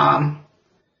 Tom,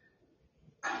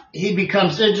 he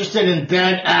becomes interested in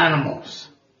dead animals.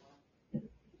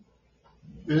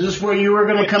 Is this where you were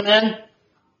going to come in?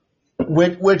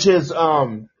 Which is,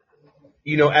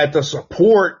 at the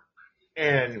support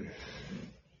and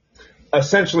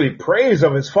essentially praise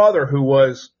of his father, who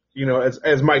was,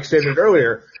 as Mike stated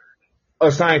earlier, a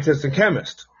scientist and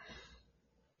chemist.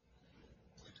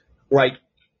 Like,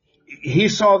 he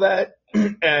saw that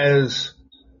as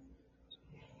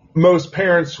most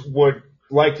parents would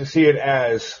like to see it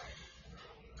as,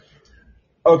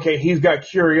 okay, he's got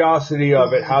curiosity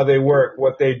of it, how they work,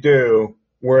 what they do,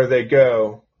 where they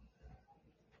go.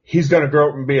 He's going to grow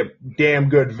up and be a damn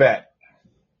good vet.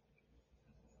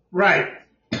 Right.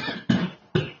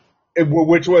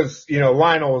 Which was,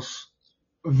 Lionel's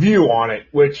view on it,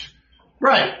 which...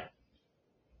 Right.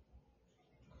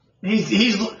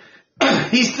 He's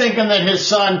thinking that his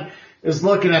son is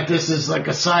looking at this as like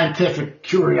a scientific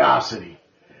curiosity.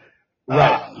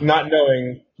 Right. Not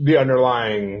knowing the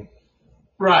underlying...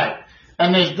 Right.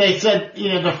 And they said,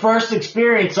 the first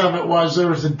experience of it was there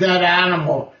was a dead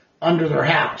animal under their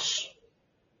house.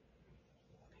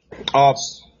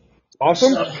 Awesome.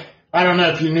 So, I don't know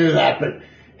if you knew that, but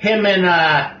him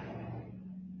and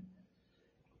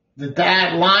the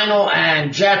dad, Lionel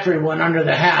and Jeffrey, went under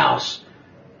the house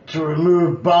to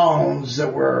remove bones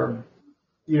that were,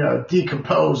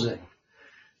 decomposing.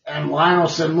 And Lionel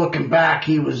said, looking back,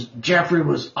 Jeffrey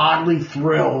was oddly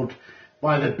thrilled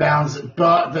by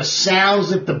the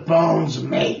sounds that the bones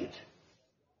made.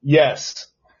 Yes.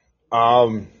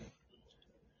 I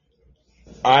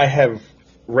have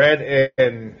read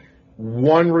in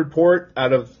one report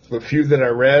out of the few that I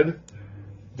read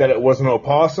that it was an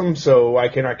opossum, so I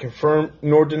cannot confirm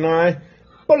nor deny,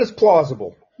 but it's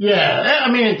plausible. Yeah,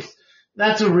 I mean,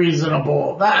 that's a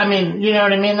reasonable, you know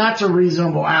what I mean? That's a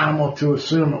reasonable animal to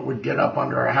assume it would get up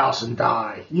under a house and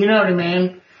die. You know what I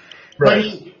mean?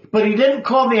 Right. But he didn't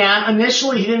call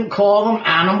initially he didn't call them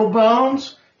animal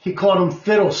bones. He called them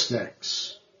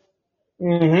fiddlesticks.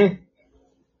 Mm-hmm.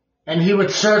 And he would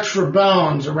search for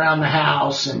bones around the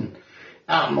house and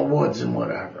out in the woods and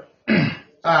whatever.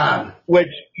 Which,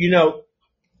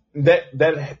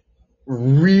 that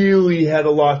really had a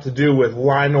lot to do with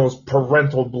Lionel's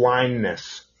parental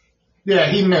blindness. Yeah,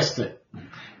 he missed it.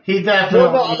 He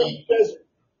definitely...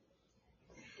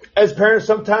 As parents,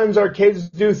 sometimes our kids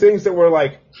do things that we're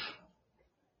like,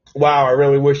 wow, I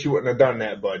really wish you wouldn't have done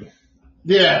that, bud.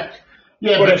 Yeah.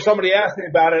 Yeah. But if somebody asks me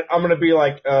about it, I'm going to be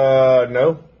like,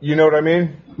 no. You know what I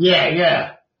mean?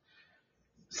 Yeah.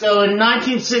 So in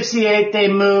 1968, they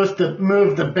moved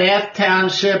to Bath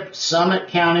Township, Summit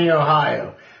County,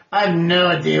 Ohio. I have no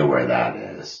idea where that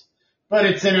is, but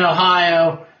it's in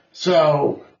Ohio,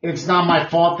 so it's not my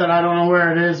fault that I don't know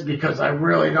where it is because I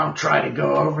really don't try to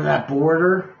go over that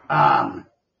border.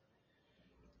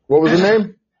 What was the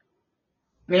name?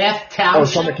 Bath Township. Oh,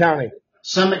 Summit County.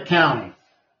 Summit County.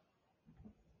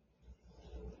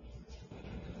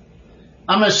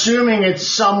 I'm assuming it's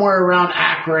somewhere around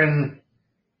Akron,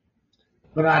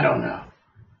 but I don't know.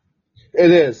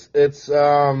 It is. It's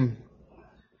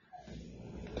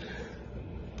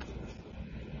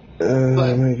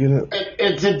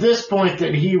it's at this point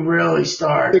that he really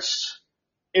starts.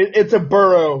 It's a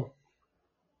borough.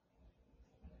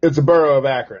 It's a borough of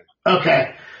Akron.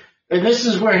 Okay. And this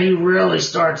is where he really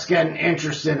starts getting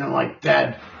interested in like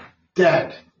death.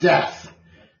 There's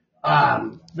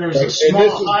a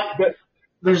small hut.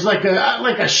 There's like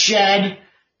a shed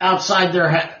outside their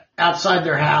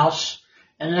house,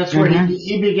 and that's where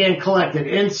he began collecting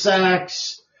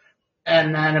insects,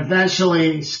 and then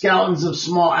eventually skeletons of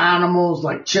small animals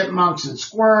like chipmunks and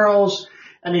squirrels,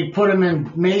 and he put them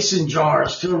in mason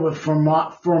jars filled with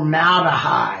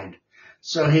formaldehyde,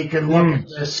 so he could look at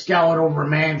the skeletal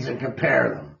remains and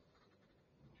compare them.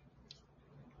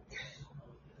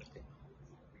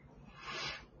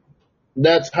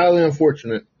 That's highly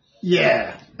unfortunate.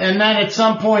 Yeah, and then at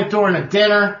some point during a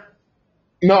dinner.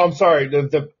 No, I'm sorry.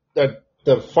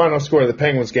 The final score of the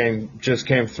Penguins game just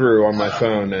came through on my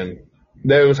phone, and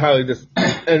it was highly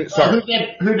sorry.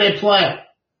 Who they play?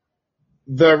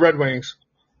 The Red Wings.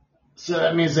 So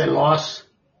that means they lost.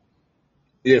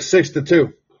 Yeah,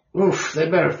 6-2. Oof,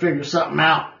 they better figure something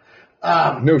out.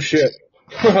 No shit.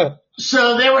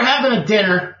 So they were having a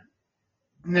dinner,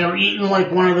 and they were eating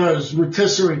like one of those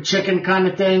rotisserie chicken kind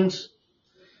of things.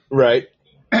 Right.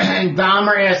 And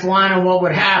Dahmer asked Lionel what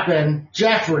would happen.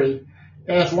 Jeffrey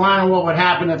asked Lionel what would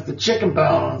happen if the chicken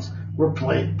bones were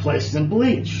placed in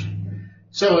bleach.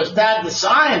 So his dad, the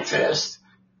scientist,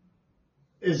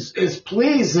 is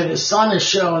pleased that his son is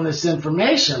showing this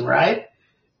information, right?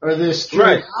 Or this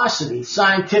curiosity,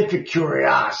 scientific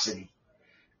curiosity.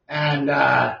 And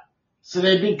so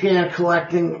they began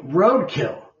collecting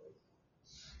roadkill.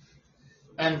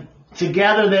 And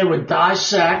together they would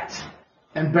dissect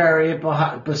and bury it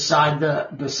beside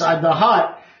the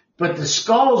hut, but the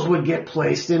skulls would get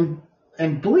placed in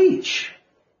bleach.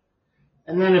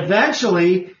 And then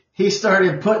eventually he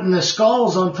started putting the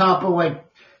skulls on top of like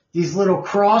these little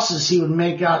crosses he would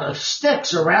make out of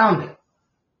sticks around it.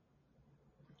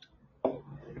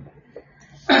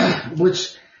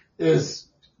 Which is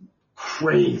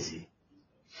crazy.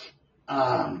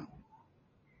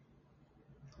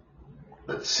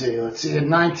 Let's see. In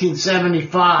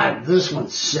 1975, this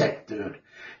one's sick, dude.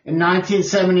 In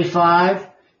 1975,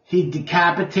 he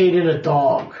decapitated a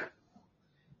dog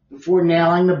before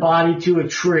nailing the body to a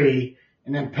tree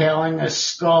and impaling a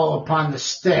skull upon the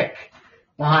stick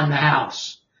behind the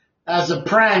house. As a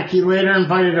prank, he later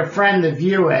invited a friend to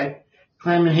view it,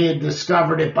 claiming he had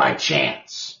discovered it by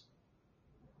chance.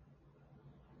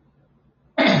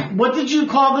 What did you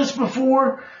call this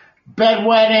before?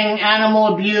 Bedwetting,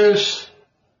 animal abuse?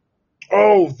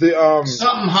 Oh,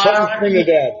 something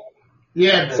Trinidad.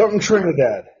 Yeah. Something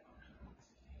Trinidad.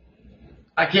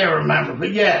 I can't remember,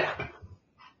 but yeah.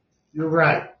 You're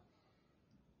right.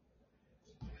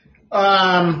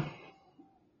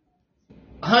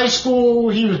 High school,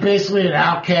 he was basically an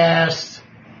outcast.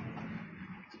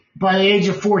 By the age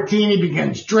of 14, he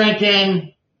begins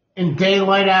drinking in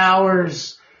daylight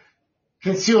hours,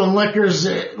 concealing liquor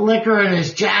in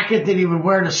his jacket that he would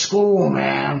wear to school,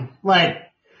 man. Like,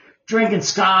 drinking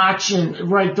scotch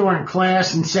and right during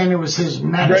class and saying it was his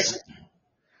medicine.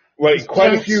 Like,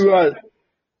 quite a few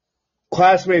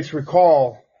classmates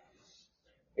recall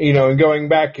and going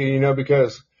back,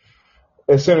 because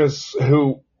as soon as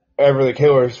whoever the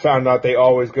killer is found out, they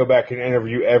always go back and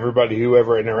interview everybody who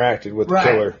ever interacted with the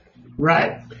killer.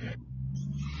 Right.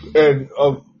 And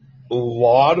a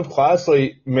lot of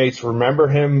classmates remember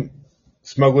him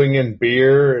smuggling in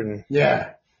beer and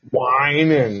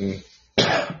wine and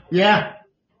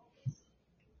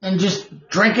and just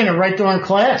drinking it right during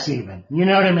class even. You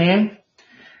know what I mean?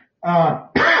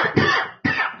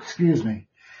 Excuse me.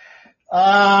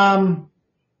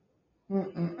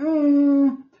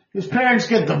 His parents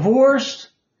get divorced.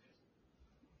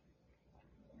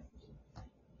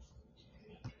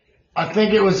 I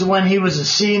think it was when he was a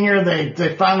senior.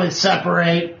 They finally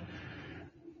separate.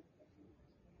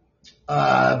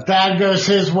 Dad goes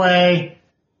his way.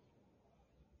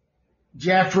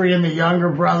 Jeffrey and the younger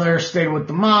brother stayed with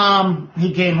the mom.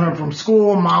 He came home from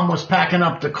school. Mom was packing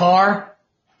up the car.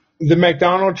 The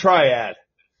McDonald triad.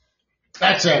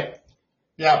 That's it.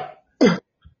 Yep.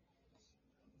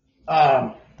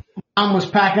 Mom was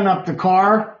packing up the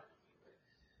car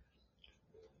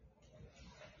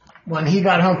when he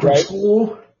got home from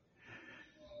school.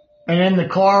 And in the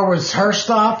was her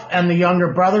stuff and the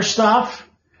younger brother's stuff.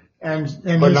 And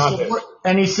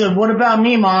he said, what about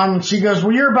me, Mom? And she goes,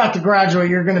 well, you're about to graduate.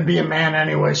 You're going to be a man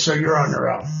anyway, so you're on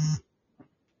your own.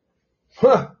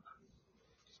 Huh.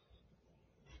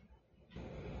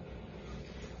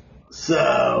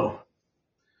 So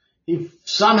he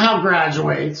somehow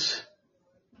graduates.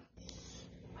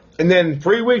 And then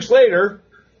 3 weeks later,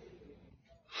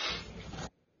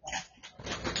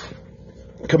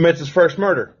 commits his first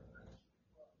murder.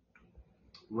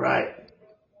 Right.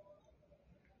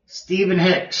 Stephen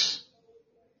Hicks.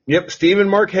 Yep, Stephen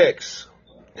Mark Hicks.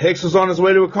 Hicks was on his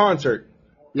way to a concert.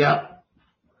 Yep.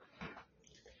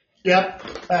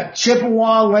 At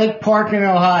Chippewa Lake Park in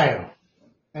Ohio.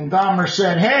 And Dahmer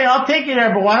said, hey, I'll take you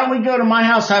there, but why don't we go to my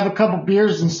house, have a couple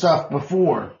beers and stuff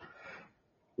before?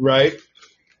 Right.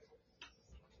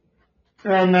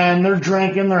 And then they're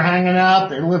drinking, they're hanging out,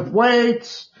 they lift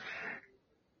weights.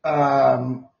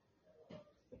 Dahmer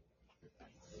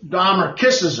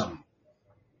kisses him.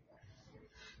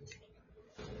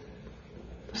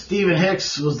 Stephen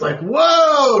Hicks was like,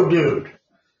 whoa, dude.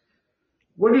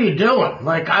 What are you doing?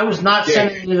 Like, I was not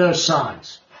sending you those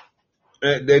signs.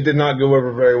 They did not go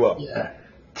over very well. Yeah.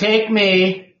 Take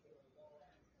me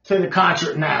to the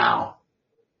concert now.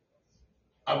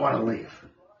 I want to leave.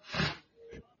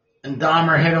 And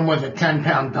Dahmer hit him with a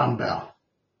 10-pound dumbbell.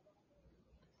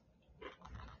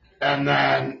 And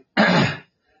then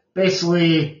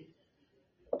basically,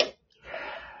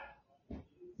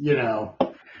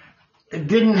 it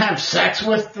didn't have sex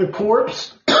with the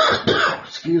corpse.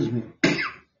 Excuse me.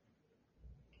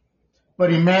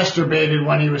 But he masturbated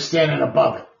when he was standing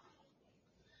above it.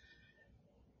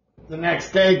 The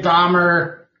next day,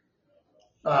 Dahmer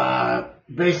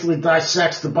basically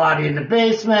dissects the body in the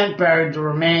basement, buried the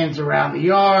remains around the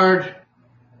yard.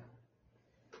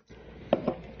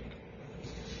 A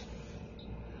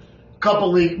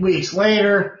couple weeks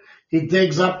later, he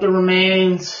digs up the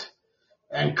remains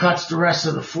and cuts the rest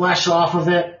of the flesh off of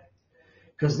it,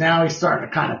 because now he's starting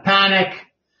to kind of panic.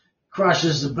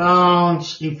 Crushes the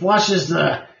bones. He flushes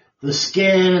the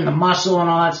skin and the muscle and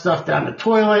all that stuff down the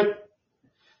toilet.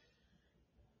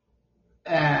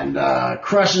 And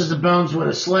crushes the bones with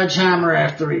a sledgehammer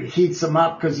after he heats them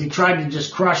up, because he tried to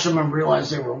just crush them and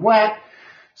realized they were wet.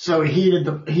 So he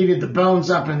heated the bones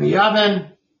up in the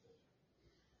oven,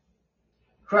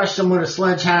 crushed them with a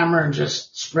sledgehammer, and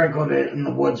just sprinkled it in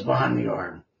the woods behind the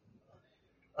yard.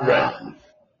 Right.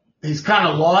 He's kind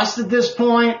of lost at this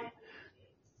point.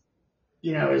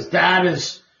 His dad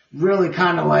is really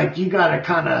kind of like, you got to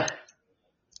kind of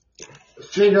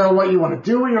figure out what you want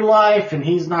to do with your life, and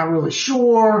he's not really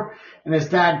sure. And his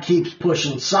dad keeps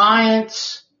pushing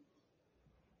science.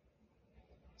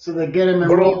 So they get him in.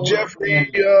 But old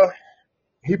Jeffrey,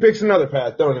 he picks another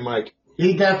path, don't he, Mike?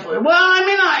 He definitely,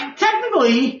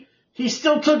 technically, he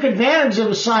still took advantage of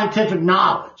his scientific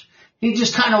knowledge. He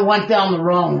just kind of went down the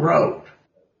wrong road.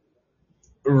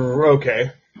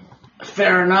 Okay.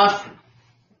 Fair enough.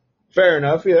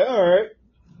 Yeah, all right.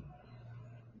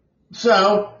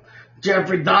 So,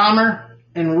 Jeffrey Dahmer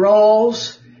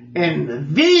enrolls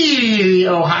in the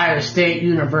Ohio State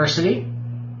University,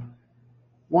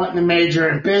 wanting to major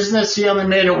in business. He only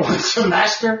made it one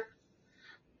semester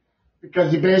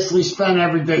because he basically spent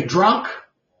every day drunk.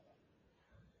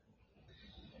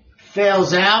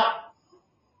 Fails out.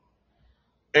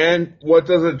 And what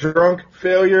does a drunk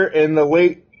failure in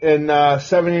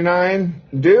 79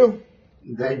 do?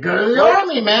 They go to the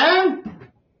army, man.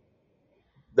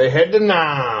 They head to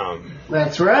Nam.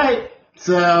 That's right.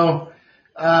 So,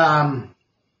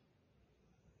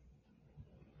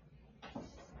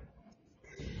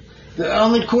 The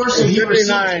only course that he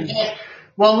received.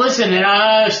 Well, listen, at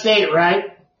Ohio State,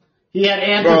 right? He had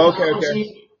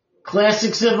anthropology,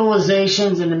 classic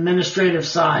civilizations, and administrative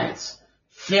science.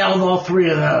 Failed all three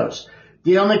of those.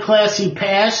 The only class he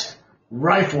passed,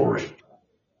 riflery.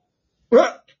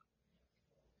 What?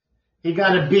 He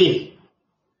got a B.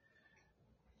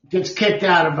 Gets kicked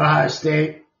out of Ohio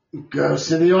State, goes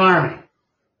to the Army.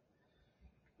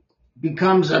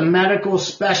 Becomes a medical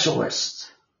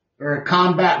specialist, or a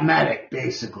combat medic,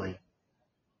 basically.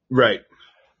 Right.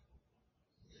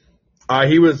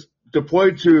 He was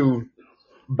deployed to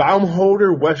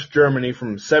Baumholder, West Germany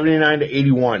from 79 to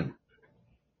 81.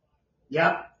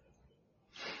 Yep.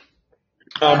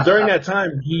 During that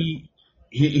time, he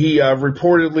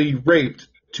reportedly raped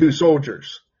 2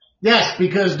 soldiers. Yes,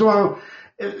 because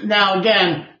now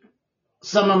again,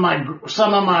 some of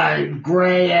my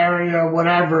gray area or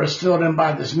whatever is filled in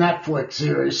by this Netflix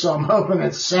series, so I'm hoping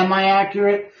it's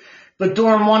semi-accurate. But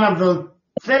during one of the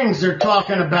things, they're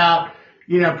talking about,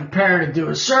 preparing to do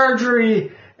a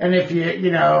surgery, and if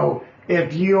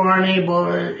you aren't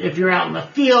able, if you're out in the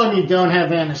field and you don't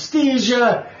have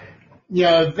anesthesia,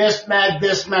 this med,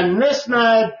 and this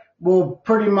med will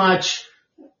pretty much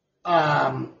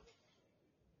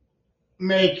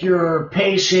make your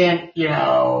patient,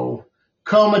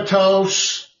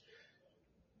 comatose.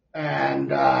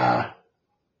 And and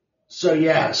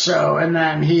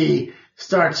then he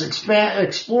starts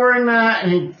exploring that,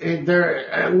 and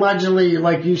they're allegedly,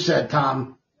 like you said,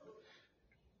 Tom.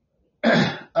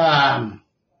 The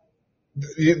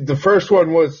first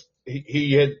one was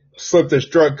he had slipped this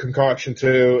drug concoction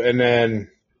to, and then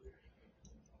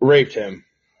raped him.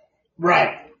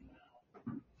 Right.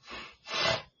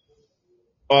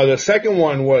 The second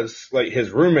one was like his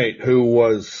roommate, who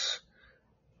was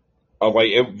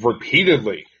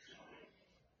repeatedly.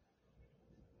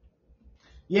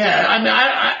 Yeah,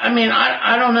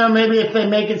 I don't know. Maybe if they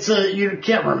make it so that you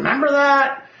can't remember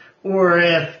that, or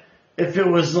if it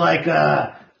was like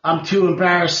I'm too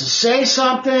embarrassed to say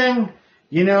something.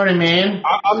 You know what I mean?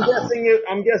 I'm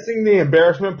guessing the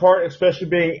embarrassment part, especially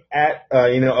being at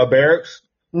a barracks.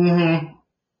 Mm-hmm.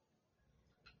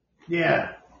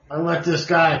 Yeah, I let this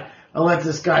guy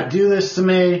do this to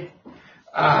me.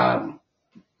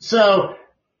 So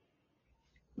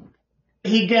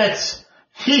he gets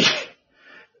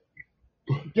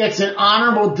an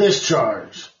honorable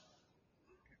discharge.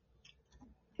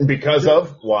 Because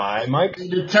of why, Mike? They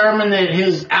determined that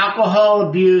his alcohol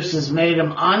abuse has made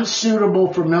him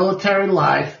unsuitable for military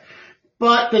life,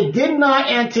 but they did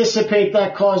not anticipate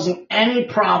that causing any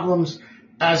problems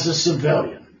as a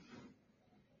civilian.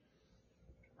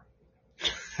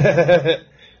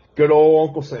 Good old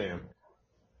Uncle Sam.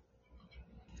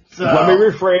 So,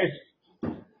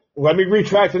 Let me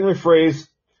retract and rephrase.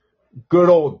 Good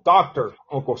old Dr.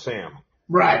 Uncle Sam.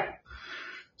 Right.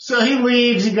 So he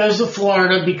leaves, he goes to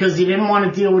Florida because he didn't want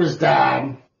to deal with his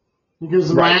dad. He goes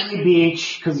to Miami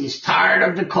Beach because he's tired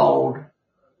of the cold.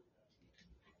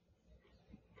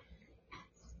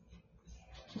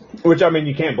 Which,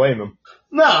 you can't blame him.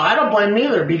 No, I don't blame him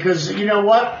either, because you know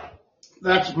what?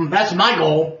 That's my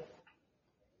goal.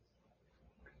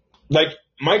 Like,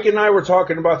 Mike and I were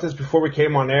talking about this before we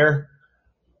came on air.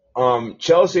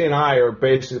 Chelsea and I are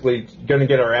basically going to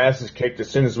get our asses kicked as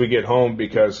soon as we get home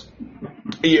because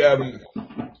it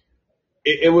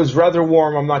was rather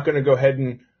warm. I'm not going to go ahead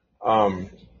and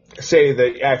say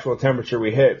the actual temperature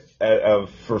we hit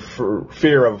for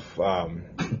fear of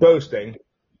boasting.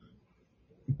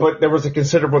 But there was a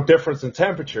considerable difference in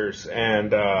temperatures,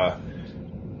 and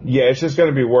it's just going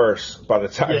to be worse by the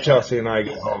time Chelsea and I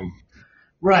get home.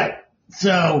 Right.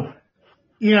 So,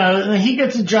 he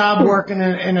gets a job working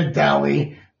in a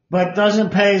deli, but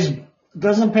doesn't pay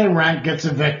rent, gets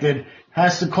evicted,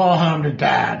 has to call home to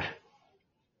dad.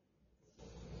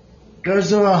 Goes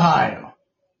to Ohio.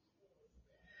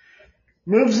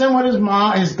 Moves in with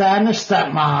his dad and his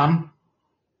stepmom.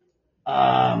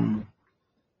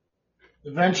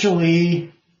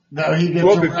 Eventually, though, he gets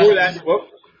arrested. Before that,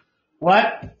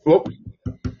 What?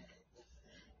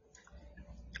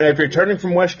 If you're returning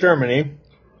from West Germany,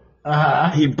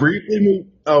 he briefly moved.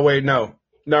 Oh, wait, no.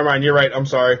 Never mind. You're right. I'm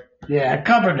sorry. Yeah, I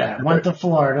covered that. Went to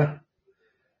Florida.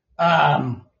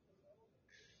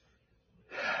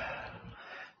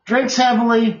 Drinks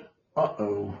heavily.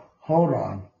 Hold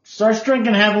on. Starts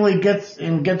drinking heavily, gets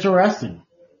arrested.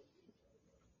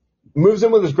 Moves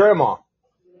in with his grandma.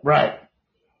 Right.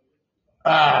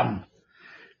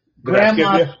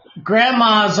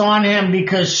 Grandma's on him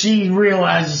because she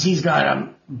realizes he's got a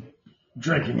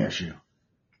drinking issue.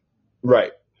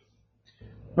 Right.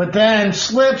 But then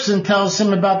slips and tells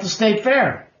him about the state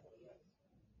fair.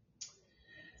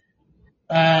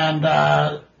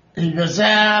 And he goes,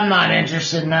 I'm not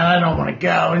interested in that. I don't want to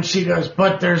go. And she goes,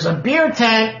 but there's a beer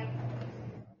tent.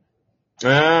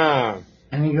 Ah.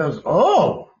 And he goes,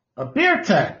 oh, a beer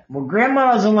tent. Well,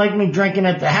 Grandma doesn't like me drinking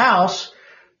at the house.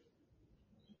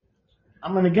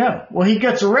 I'm going to go. Well, he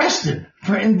gets arrested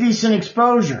for indecent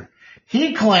exposure.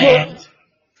 He claimed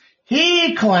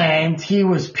he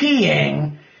was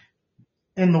peeing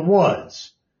in the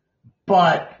woods.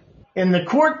 But in the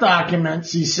court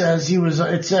documents, it says he was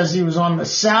on the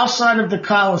south side of the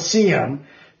Coliseum.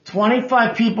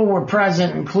 25 people were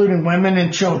present, including women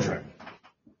and children.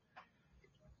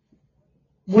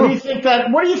 What do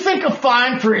you think a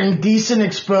fine for indecent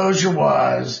exposure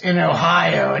was in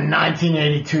Ohio in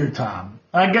 1982, Tom?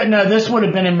 This would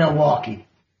have been in Milwaukee.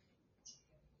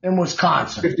 In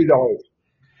Wisconsin. $50.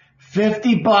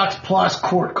 $50 plus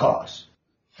court costs.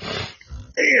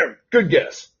 Damn, good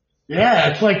guess. Yeah,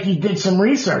 it's like you did some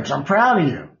research. I'm proud of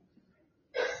you.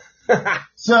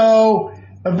 So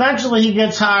eventually he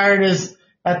gets hired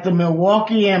at the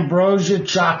Milwaukee Ambrosia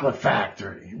Chocolate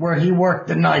Factory, where he worked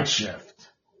the night shift.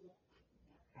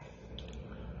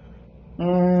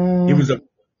 He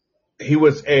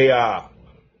was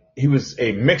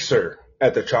a mixer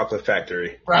at the chocolate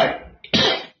factory. Right.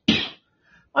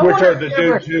 I wonder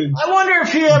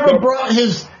if he ever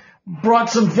brought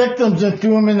some victims and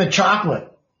threw them in the chocolate.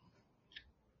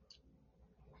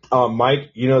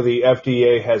 Mike, you know the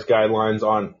FDA has guidelines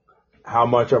on how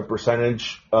much of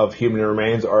percentage of human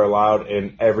remains are allowed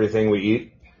in everything we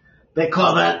eat. They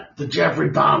call that the Jeffrey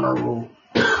Dahmer rule.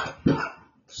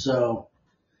 So,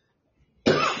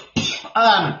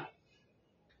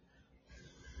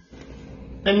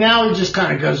 and now he just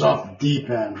kind of goes off the deep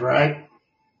end, right?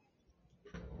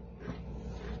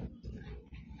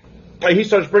 Like he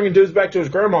starts bringing dudes back to his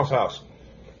grandma's house.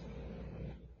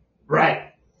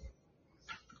 Right.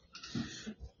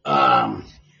 And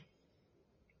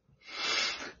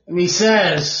he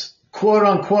says, quote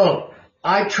unquote,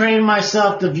 I train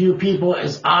myself to view people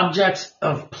as objects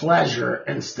of pleasure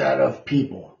instead of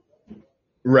people.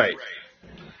 Right.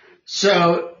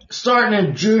 So, starting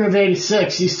in June of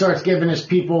 86, he starts giving his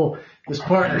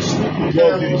partners. Did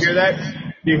you hear that?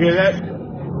 Do you hear that?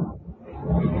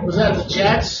 Was that the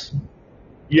Jets?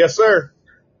 Yes, sir.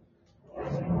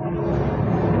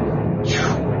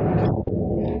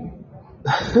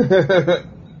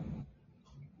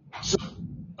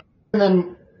 And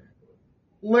then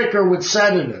liquor with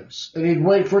sedatives, and he'd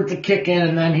wait for it to kick in,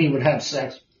 and then he would have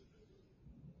sex.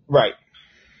 Right.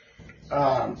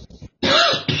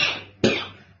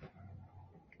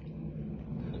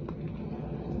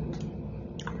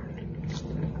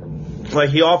 Like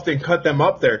he often cut them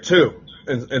up there too,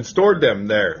 and stored them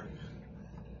there.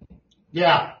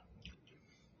 Yeah.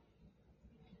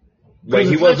 Like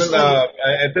he wasn't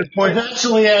at this point.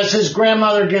 Eventually, as his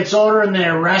grandmother gets older, and they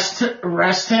arrest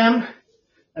him,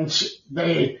 and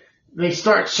they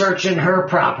start searching her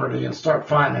property and start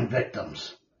finding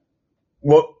victims.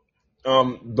 Well,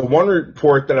 the one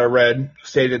report that I read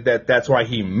stated that that's why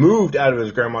he moved out of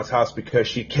his grandma's house, because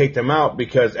she kicked him out,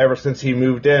 because ever since he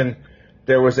moved in,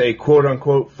 there was a quote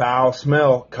unquote foul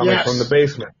smell coming from the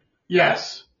basement.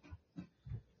 Yes.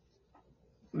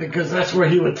 Because that's where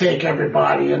he would take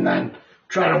everybody and then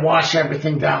try to wash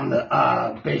everything down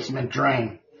the basement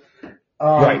drain.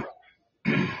 Right.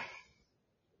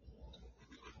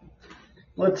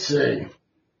 Let's see.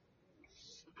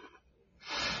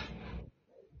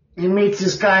 He meets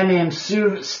this guy named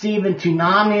Stephen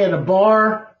Tunami at a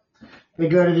bar. They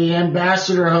go to the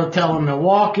Ambassador Hotel in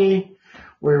Milwaukee,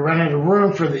 where he rented a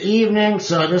room for the evening.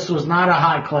 So this was not a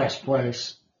high-class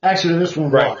place. Actually, this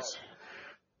one was.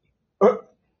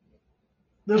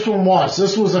 This one was.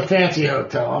 This was a fancy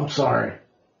hotel. I'm sorry.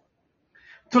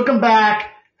 Took him back.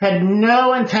 Had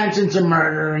no intentions of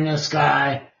murdering this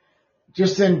guy.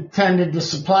 Just intended to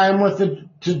supply him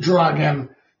to drug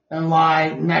him and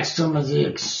lie next to him as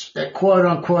he quote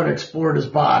unquote explored his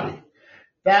body.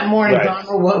 That morning,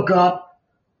 Dahmer woke up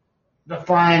to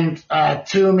find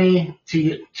Tuyomi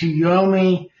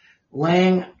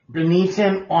laying beneath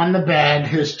him on the bed,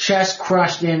 his chest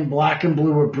crushed in, black and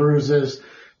blue with bruises.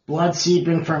 Blood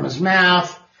seeping from his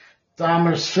mouth.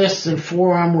 Dahmer's fists and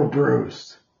forearm were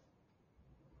bruised.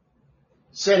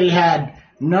 Said he had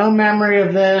no memory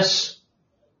of this,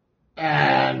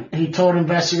 and he told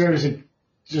investigators he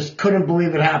just couldn't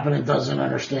believe it happened and doesn't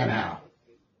understand how.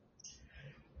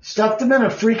 Stuffed him in a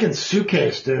freaking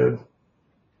suitcase, dude.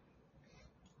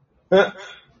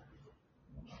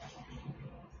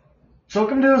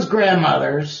 Took him to his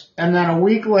grandmother's, and then a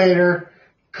week later,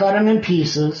 cut him in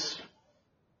pieces.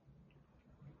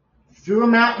 Threw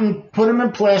him out and put him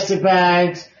in plastic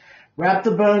bags, wrapped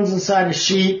the bones inside a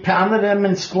sheet, pounded them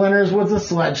in splinters with a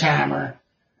sledgehammer.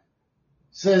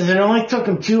 Says it only took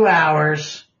him 2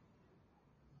 hours.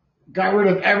 Got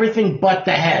rid of everything but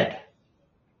the head.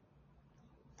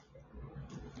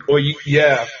 Well,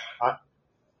 yeah.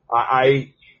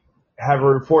 I have a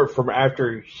report from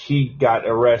after he got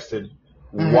arrested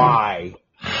why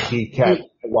he kept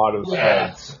a lot of his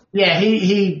heads. Yeah,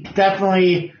 he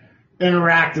definitely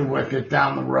interacted with it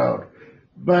down the road.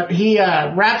 But he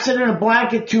wraps it in a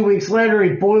blanket. 2 weeks later,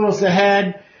 he boils the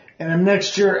head in a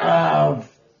mixture of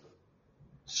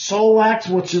Solex,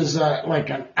 which is like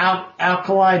an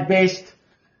alkali-based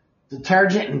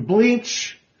detergent, and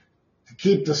bleach to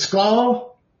keep the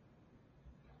skull.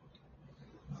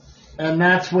 And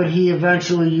that's what he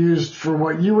eventually used for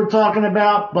what you were talking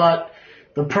about, but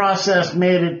the process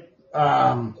made it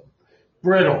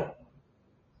brittle.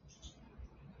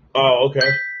 Oh,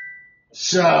 okay.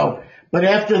 So, but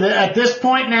at this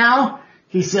point now,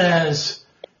 he says,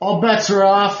 all bets are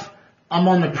off. I'm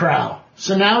on the prowl.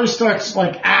 So now he starts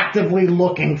like actively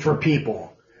looking for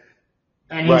people.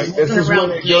 And he's right. This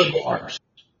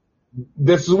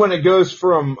is when it goes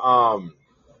from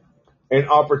an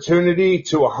opportunity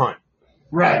to a hunt.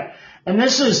 Right. And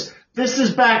this is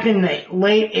back in the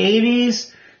late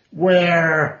 80s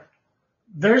where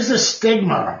there's a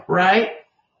stigma, right?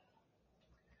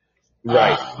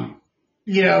 Right.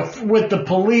 With the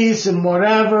police and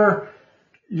whatever,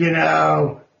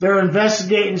 they're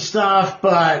investigating stuff,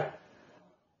 but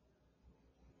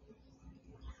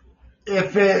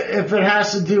if it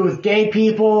has to do with gay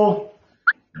people,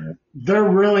 they're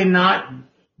really not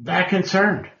that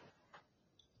concerned.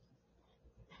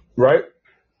 Right.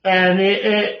 And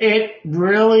it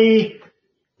really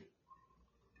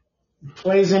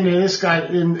plays into this guy,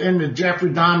 into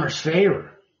Jeffrey Dahmer's favor.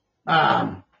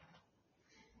 And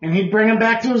he'd bring him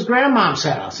back to his grandmom's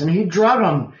house, and he'd drug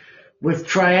him with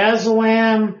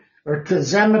triazolam or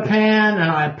tazemapan, and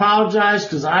I apologize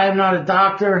because I am not a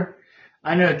doctor.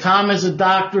 I know Tom is a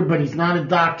doctor, but he's not a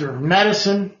doctor of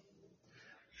medicine.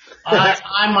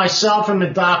 I myself am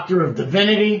a doctor of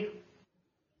divinity.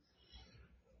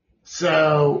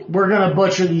 So we're going to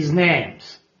butcher these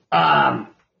names. So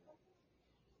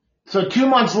 2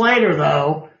 months later,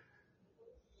 though,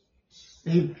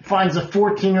 he finds a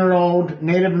 14-year-old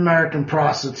Native American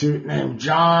prostitute named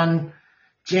James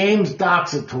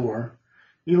Doxator.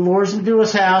 He lures him to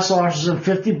his house, offers him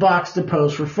 $50 to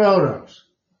pose for photos.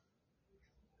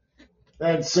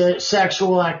 They had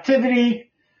sexual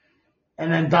activity,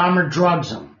 and then Dahmer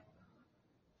drugs him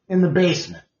in the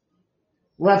basement.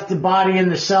 Left the body in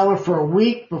the cellar for a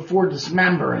week before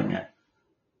dismembering it.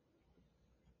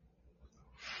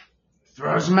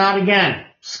 Throws him out again.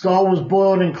 Skull was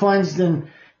boiled and cleansed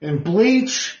in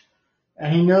bleach,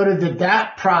 and he noted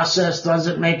that process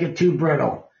doesn't make it too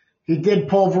brittle. He did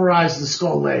pulverize the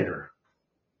skull later.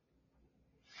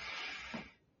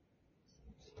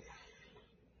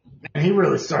 And he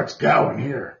really starts going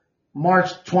here.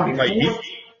 March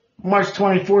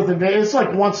 24th of 88. It's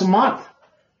like once a month.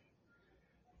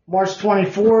 March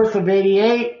 24th of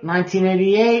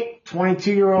 1988,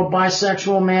 22-year-old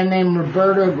bisexual man named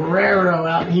Roberto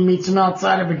Guerrero he meets him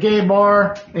outside of a gay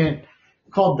bar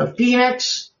called the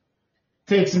Phoenix,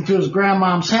 takes him to his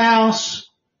grandmom's house,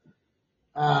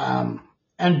 and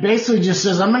basically just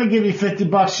says, I'm going to give you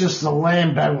 $50 just to lay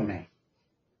in bed with me.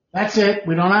 That's it.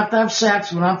 We don't have to have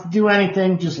sex. We don't have to do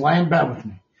anything. Just lay in bed with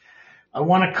me. I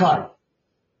want to cuddle.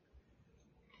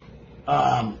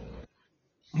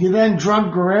 He then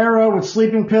drugged Guerrero with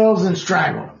sleeping pills and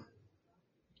strangled him.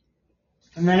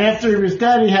 And then after he was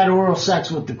dead, he had oral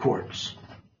sex with the corpse.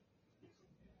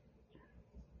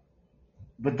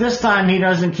 But this time he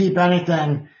doesn't keep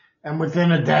anything, and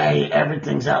within a day,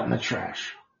 everything's out in the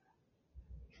trash.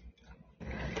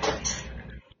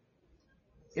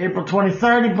 April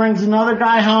 23rd, he brings another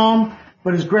guy home,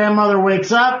 but his grandmother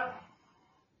wakes up.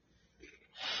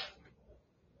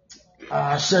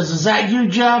 Says, is that you,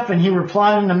 Jeff? And he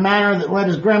replied in a manner that led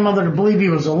his grandmother to believe he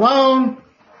was alone.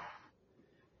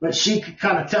 But she could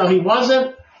kind of tell he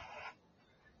wasn't.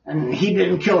 And he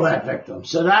didn't kill that victim.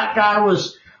 So that guy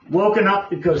was woken up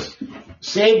because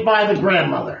saved by the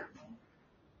grandmother.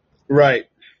 Right.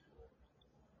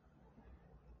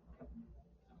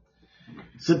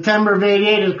 September of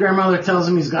 88, his grandmother tells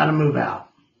him he's got to move out.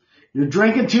 You're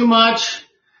drinking too much,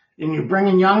 and you're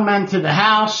bringing young men to the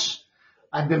house.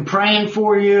 I've been praying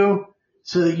for you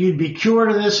so that you'd be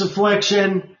cured of this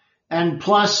affliction, and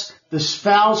plus the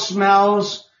foul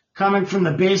smells coming from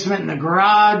the basement and the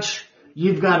garage,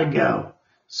 you've got to go.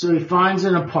 So he finds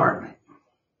an apartment.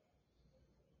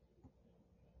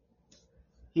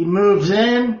 He moves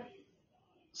in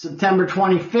September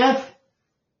 25th.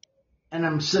 And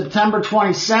on September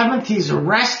 27th, he's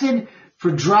arrested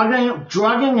for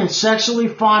drugging and sexually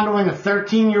fondling a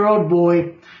 13-year-old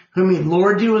boy whom he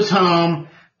lured to his home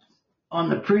on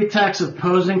the pretext of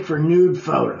posing for nude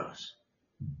photos.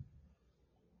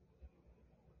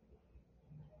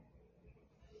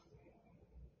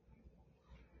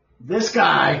 This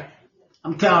guy,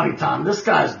 I'm telling you, Tom, this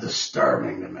guy's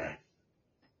disturbing to me.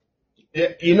 Yeah,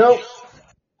 you know,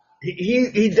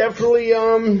 he definitely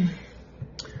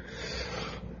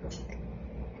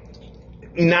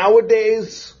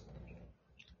nowadays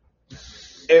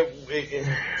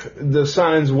the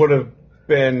signs would have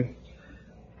been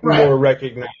more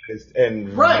recognized and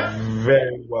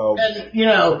very well. And, you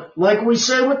know, like we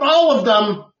say with all of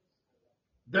them,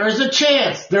 there's a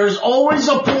chance. There's always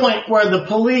a point where the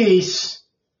police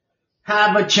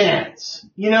have a chance.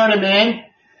 You know what I mean?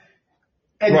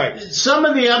 And some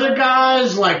of the other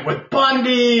guys, like with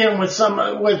Bundy and with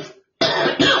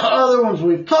other ones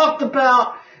we've talked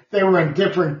about, they were in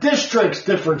different districts,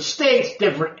 different states,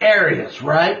 different areas,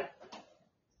 right?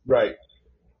 Right.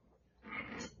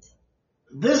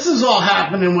 This is all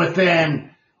happening within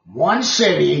one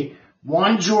city,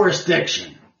 one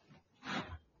jurisdiction.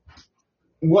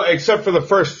 Well, except for the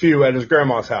first few at his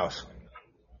grandma's house.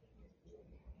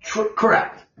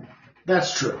 Correct.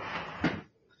 That's true.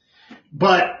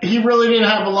 But he really didn't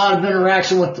have a lot of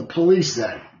interaction with the police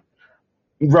then.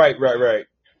 Right.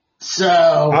 So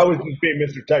I was just being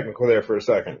Mr. Technical there for a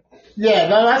second. Yeah,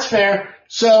 no, that's fair.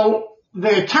 So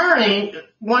the attorney,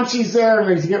 once he's there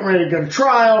and he's getting ready to go to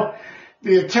trial,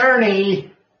 the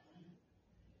attorney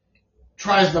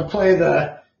tries to play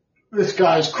this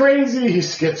guy's crazy,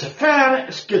 he's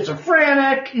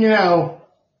schizophrenic, you know.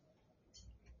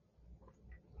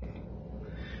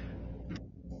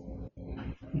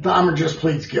 Dahmer just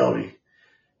pleads guilty.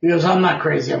 He goes, I'm not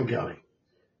crazy, I'm guilty.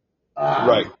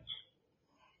 Right.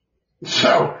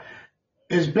 So,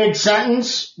 his big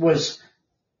sentence was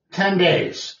 10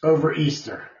 days over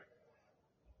Easter.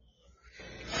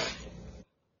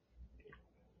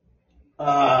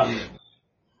 I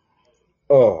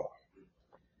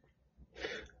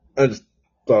just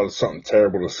thought of something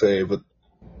terrible to say, but...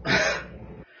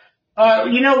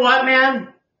 You know what,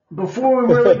 man? Before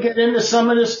we really get into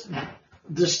some of this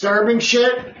disturbing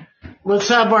shit, let's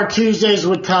have our Tuesdays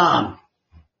with Tom.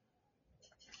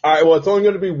 All right, well, it's only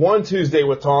going to be one Tuesday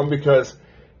with Tom because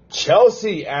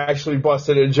Chelsea actually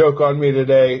busted a joke on me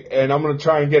today, and I'm going to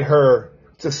try and get her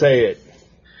to say it.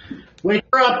 Wake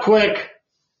her up quick.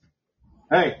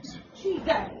 Hey.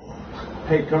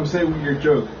 Hey, come say your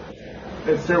joke.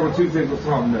 It's Terrible Tuesdays with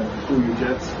Tom now. Fool you,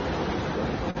 Jets.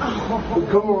 Oh,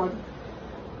 come on.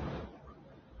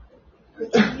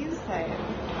 You say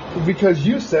it. Because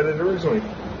you said it originally.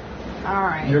 All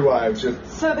right. You're live. Just...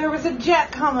 So there was a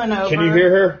jet coming over. Can you hear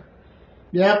her?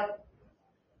 Yep.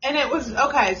 And it was,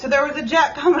 okay, so there was a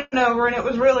jet coming over and it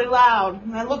was really loud.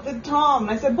 And I looked at Tom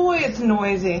and I said, boy, it's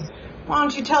noisy. Why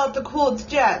don't you tell it to cool its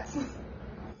jets?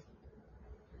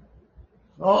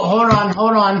 Oh,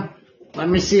 hold on. Let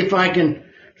me see if I can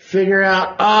figure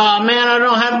out. Oh, man, I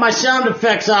don't have my sound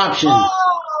effects option.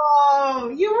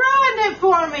 Oh, you ruined it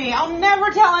for me. I'll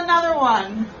never tell another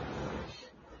one.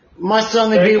 Must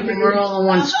only be when we're all in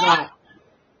one spot.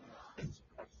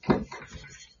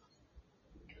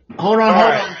 Hold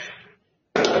on.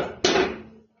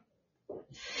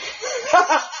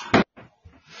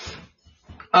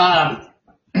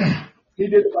 He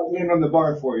did my hand on the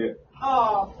bar for you.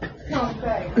 Oh,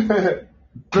 okay.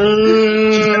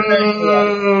 Boo!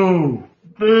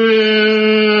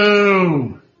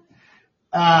 Boo!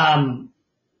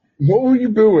 What were you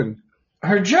booing?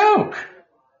 Her joke.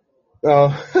 Oh.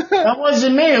 That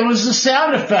wasn't me. It was the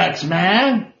sound effects,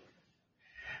 man.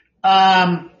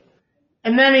 And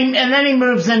then he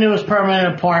moves into his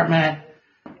permanent apartment.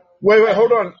 Wait,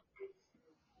 hold on.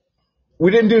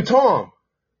 We didn't do Tom.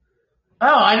 Oh,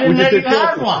 I didn't know you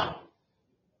had one.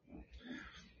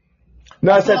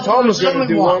 No, I said Tom was going to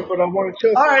do one, but I wanted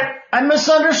to. All right, I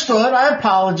misunderstood. I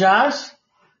apologize.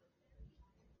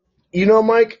 You know,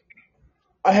 Mike,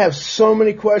 I have so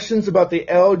many questions about the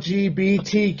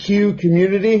LGBTQ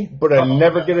community, but I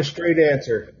never get a straight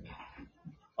answer.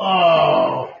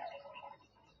 Oh.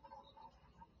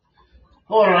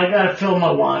 Hold on, I gotta fill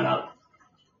my wine up.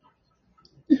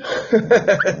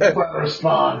 Before I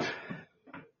respond.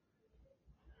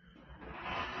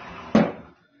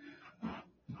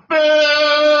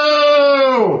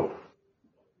 Boo!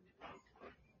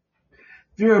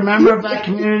 If you're a member of that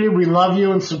community, we love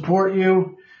you and support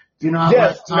you. Do not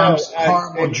let Tom's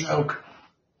horrible joke.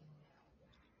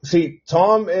 See,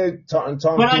 Tom. But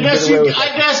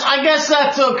I guess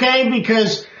that's okay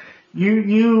because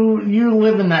You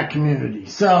live in that community,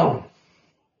 so.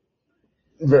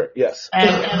 Yes.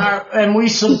 And we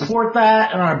support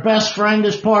that, and our best friend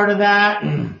is part of that,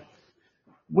 and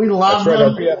we love That's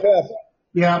them. right, our BFF.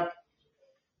 Yep.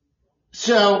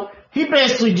 So he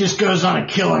basically just goes on a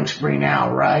killing spree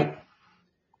now, right?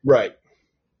 Right.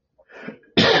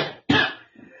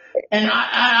 And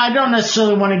I don't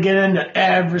necessarily want to get into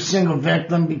every single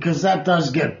victim because that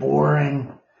does get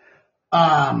boring.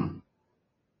 One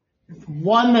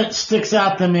that sticks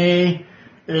out to me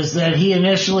is that he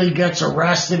initially gets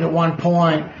arrested at one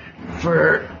point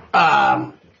for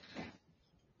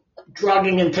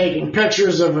drugging and taking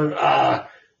pictures of a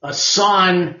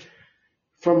son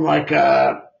from like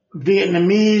a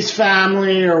Vietnamese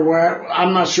family or where,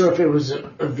 I'm not sure if it was a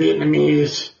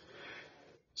Vietnamese.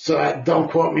 So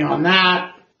don't quote me on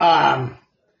that. And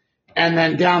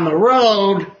then down the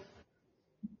road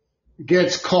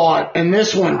gets caught. And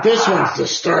this one's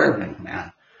disturbing,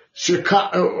 man.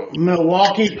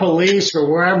 Milwaukee police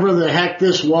or wherever the heck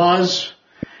this was,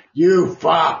 you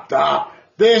fucked up.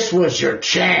 This was your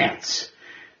chance,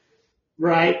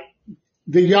 right?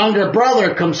 The younger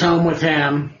brother comes home with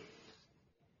him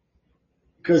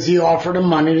because he offered him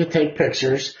money to take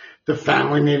pictures. The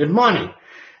family needed money.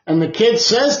 And the kid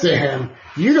says to him,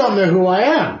 you don't know who I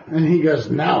am. And he goes,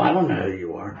 no, I don't know who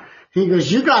you are. He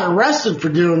goes, you got arrested for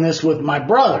doing this with my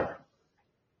brother.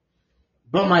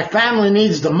 But my family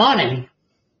needs the money.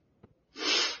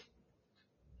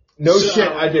 No shit,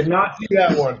 I did not see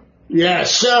that one. Yeah,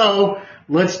 so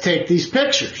let's take these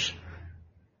pictures.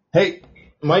 Hey,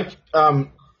 Mike,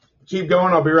 keep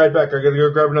going. I'll be right back. I gotta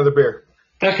go grab another beer.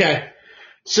 Okay.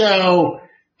 So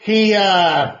they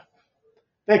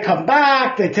come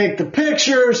back, they take the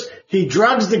pictures, he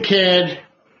drugs the kid.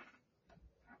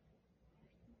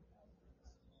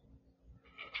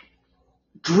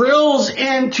 Drills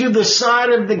into the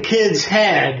side of the kid's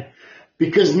head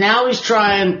because now he's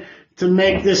trying to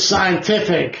make this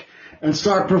scientific and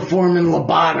start performing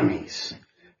lobotomies.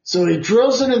 So he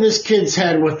drills into this kid's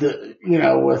head with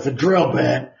a drill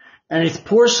bit and he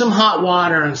pours some hot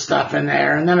water and stuff in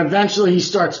there. And then eventually he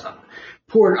starts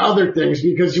pouring other things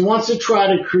because he wants to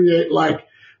try to create like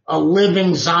a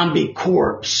living zombie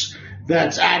corpse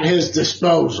that's at his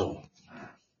disposal.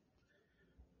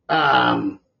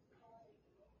 The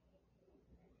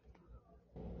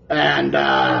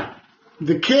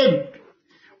kid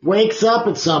wakes up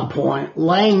at some point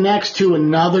laying next to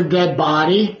another dead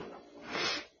body,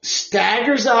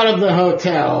 staggers out of the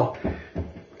hotel,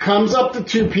 comes up to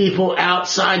two people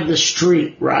outside the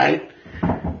street, right?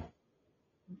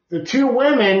 The two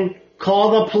women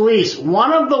call the police.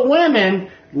 One of the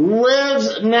women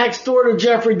lives next door to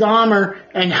Jeffrey Dahmer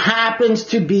and happens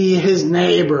to be his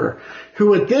neighbor,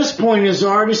 who at this point has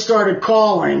already started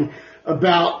calling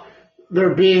about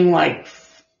there being like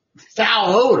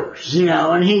foul odors, and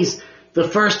the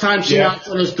first time she knocked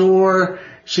on his door,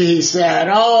 she said,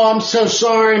 oh, I'm so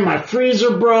sorry, my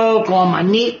freezer broke,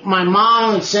 my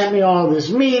mom had sent me all this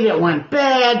meat, it went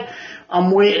bad,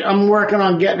 I'm working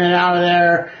on getting it out of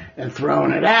there and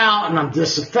throwing it out, and I'm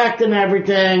disinfecting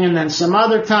everything, and then some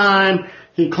other time,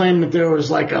 he claimed that there was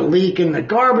like a leak in the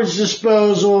garbage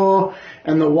disposal,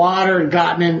 and the water had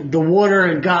gotten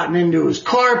into his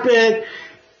carpet,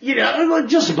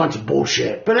 just a bunch of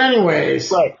bullshit. But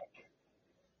anyways, right.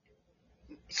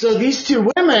 So these two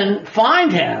women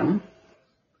find him,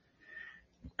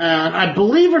 and I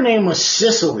believe her name was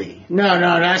Cicely. No,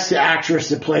 that's the actress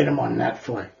that played him on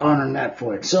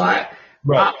Netflix. So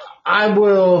I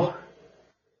will,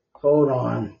 hold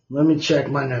on, let me check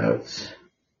my notes.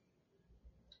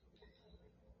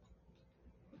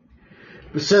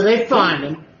 So they find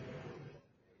him.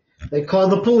 They call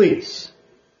the police.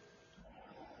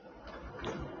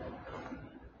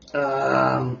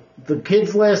 The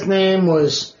kid's last name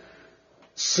was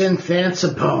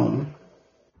Synthansapone.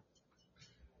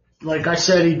 Like I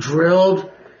said, he drilled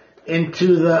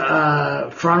into the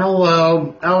frontal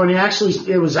lobe. Oh, and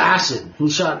it was acid. He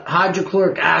shot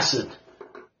hydrochloric acid.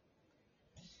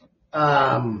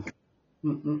 I'll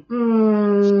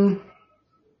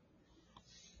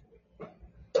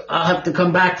have to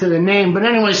come back to the name. But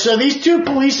anyway, so these two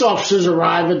police officers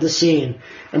arrive at the scene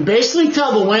and basically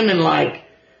tell the women, like,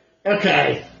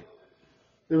 okay,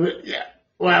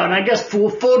 well, and I guess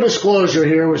full disclosure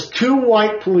here, was two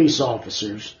white police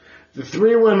officers. The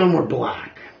three women were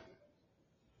black.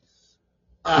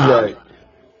 Right.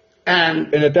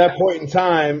 And at that point in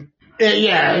time,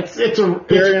 it's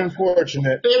very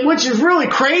unfortunate. Which is really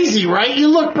crazy, right? You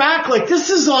look back, like, this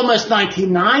is almost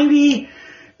 1990.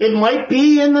 It might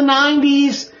be in the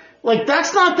 90s. Like,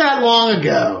 that's not that long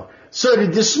ago. So to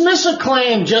dismiss a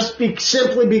claim just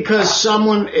simply because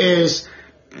someone is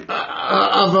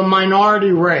of a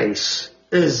minority race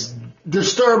is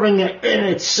disturbing in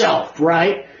itself,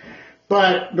 right?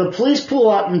 But the police pull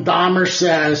up and Dahmer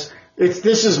says,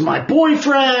 this is my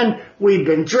boyfriend, we've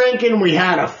been drinking, we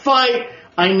had a fight,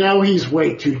 I know he's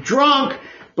way too drunk,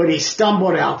 but he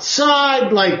stumbled outside,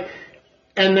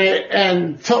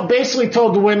 basically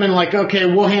told the women, okay,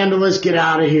 we'll handle this, get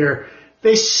out of here.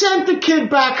 They sent the kid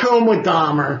back home with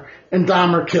Dahmer, and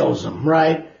Dahmer kills him,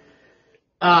 right?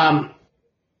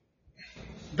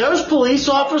 Those police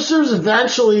officers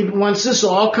eventually, once this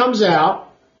all comes out,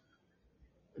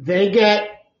 they get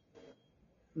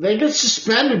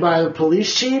suspended by the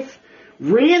police chief,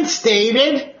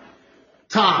 reinstated.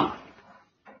 Tom.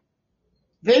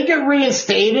 They get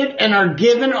reinstated and are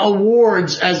given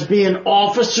awards as being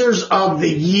officers of the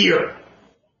year.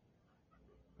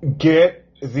 Get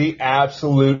the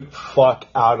absolute fuck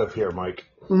out of here, Mike.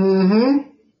 Mm-hmm.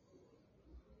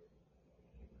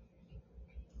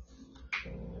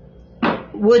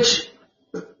 Which,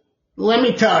 let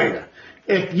me tell you,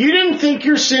 if you didn't think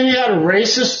your city had a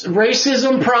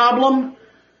racism problem,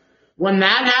 when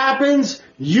that happens,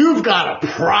 you've got a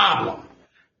problem.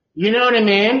 You know what I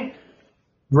mean?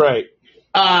 Right.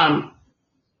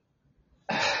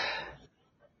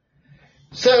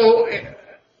 So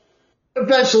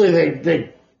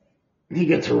eventually he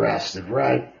gets arrested,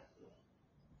 right?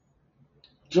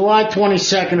 July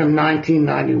 22nd of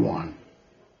 1991.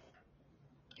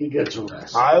 He gets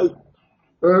arrested.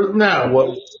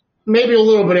 Maybe a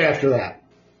little bit after that.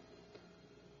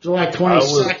 July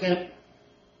 22nd.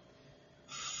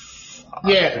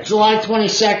 July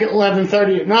 22nd,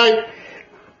 11:30 at night.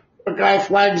 A guy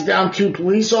flags down two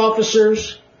police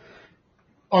officers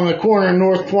on the corner of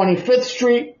North 25th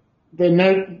Street. They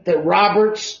note that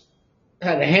Roberts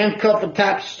had a handcuff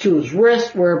attached to his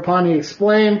wrist, whereupon he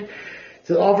explained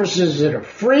to the officers that a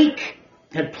freak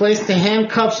had placed the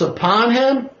handcuffs upon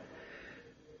him.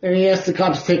 And he asked the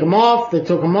cops to take them off. They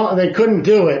took them off. They couldn't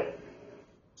do it.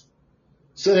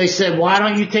 So they said, why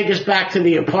don't you take us back to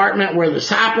the apartment where this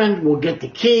happened? We'll get the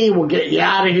key. We'll get you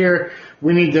out of here.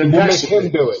 We need to investigate. We'll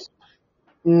make him do it.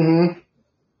 Mm-hmm.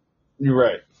 You're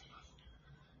right.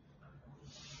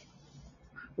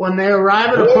 When they arrive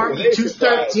at apartment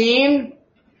 213,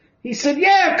 he said,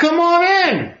 yeah, come on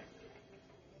in.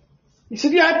 He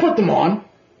said, yeah, I put them on.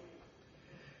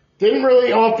 Didn't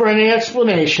really offer any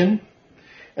explanation.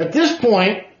 At this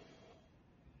point,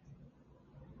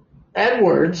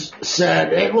 Edwards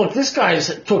said, hey, look, this guy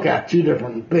took out two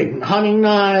different big hunting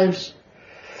knives.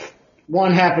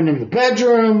 One happened in the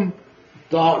bedroom.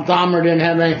 Dahmer didn't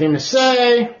have anything to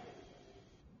say.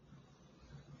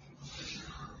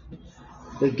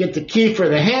 They get the key for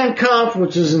the handcuff,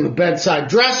 which is in the bedside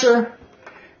dresser.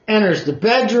 Enters the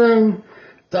bedroom.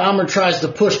 Dahmer tries to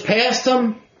push past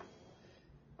him.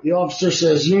 The officer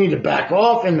says, you need to back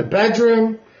off in the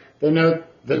bedroom. They note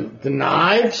the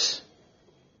knives.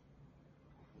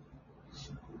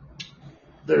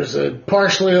 There's a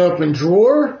partially open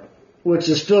drawer, which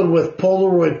is filled with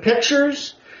Polaroid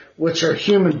pictures, which are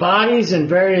human bodies in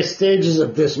various stages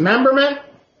of dismemberment.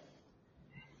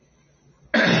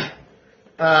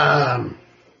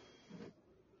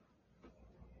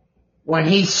 When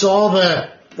he saw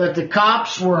that the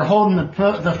cops were holding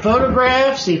the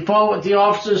photographs, he fought with the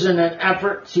officers in an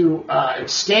effort to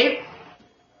escape.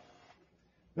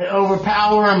 They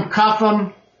overpower him, cuff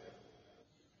him,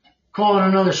 call in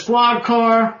another squad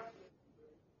car,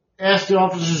 ask the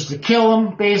officers to kill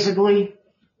him, basically.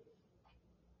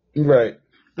 Right.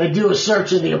 They do a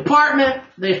search of the apartment.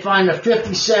 They find a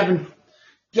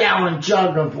 57-gallon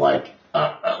jug of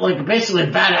basically a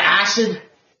vat of acid.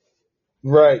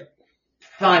 Right.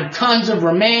 Find tons of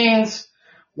remains.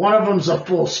 One of them's a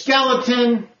full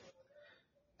skeleton.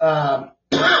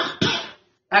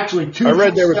 Actually, two. I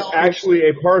read there was actually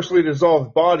a partially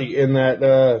dissolved body in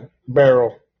that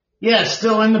barrel. Yeah,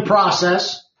 still in the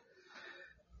process.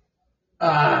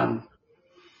 In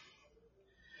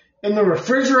the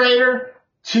refrigerator,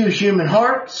 two human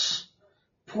hearts,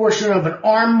 portion of an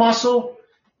arm muscle,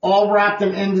 all wrapped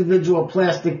in individual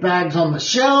plastic bags on the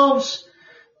shelves.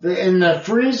 In the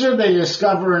freezer, they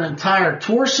discover an entire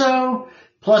torso,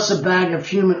 plus a bag of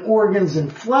human organs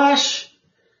and flesh.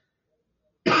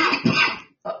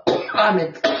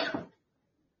 And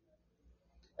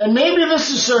maybe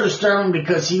this is so disturbing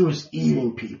because he was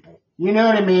eating people. You know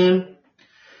what I mean?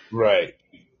 Right.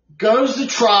 Goes to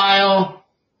trial.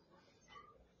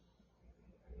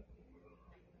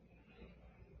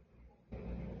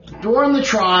 During the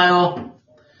trial,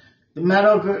 the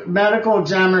medical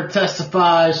examiner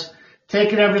testifies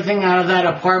taking everything out of that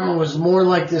apartment was more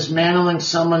like dismantling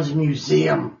someone's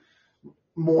museum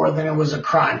more than it was a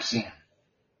crime scene.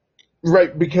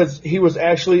 Right, because he was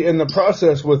actually in the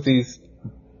process with these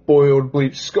boiled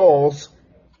bleached skulls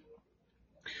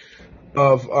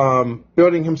of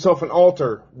building himself an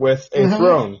altar with a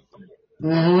throne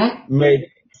made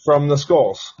from the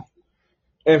skulls.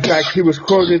 In fact, he was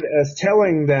quoted as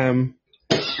telling them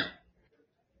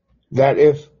that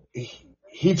if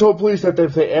he told police that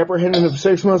if they apprehended him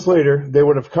 6 months later, they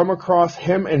would have come across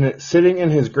him sitting in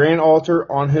his grand altar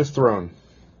on his throne.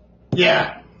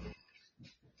 Yeah.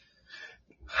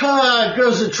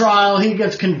 Goes to trial. He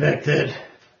gets convicted.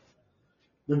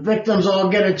 The victims all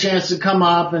get a chance to come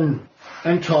up and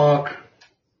talk.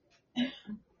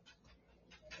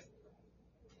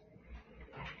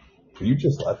 Are you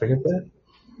just laughing at that?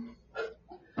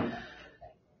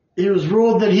 He was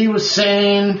ruled that he was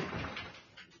sane.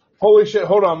 Holy shit,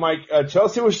 hold on, Mike.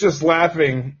 Chelsea was just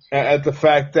laughing at the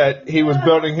fact that he was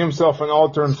building himself an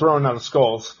altar and throwing out of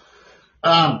skulls.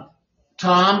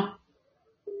 Tom,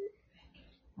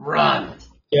 run.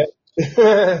 Yeah.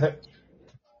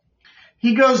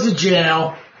 He goes to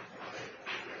jail.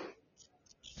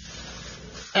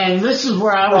 And this is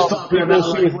where I was talking about.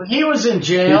 Like, when he was in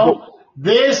jail,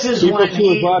 this is when he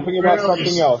was laughing about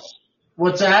something else.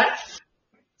 What's that?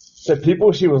 Said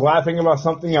people, she was laughing about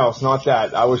something else, not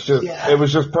that. It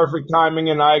was just perfect timing,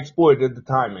 and I exploited the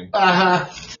timing.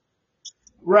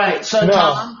 Right. So,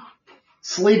 Tom,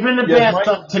 sleep in the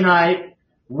bathtub tonight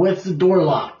with the door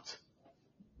locked.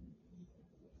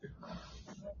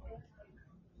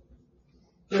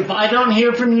 If I don't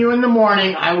hear from you in the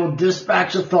morning, I will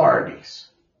dispatch authorities.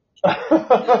 You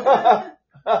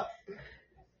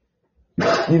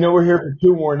know we're here for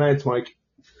 2 more nights, Mike.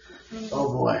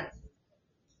 Oh, boy.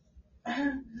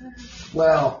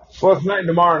 Well, it's night and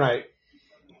tomorrow night.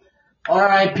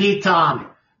 R.I.P. Tom.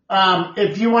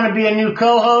 If you want to be a new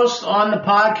co-host on the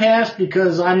podcast,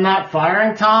 because I'm not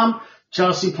firing Tom,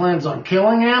 Chelsea plans on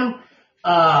killing him.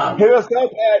 Hit us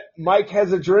up at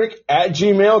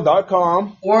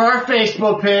MikeHasADrink@gmail.com. Or our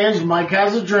Facebook page, Mike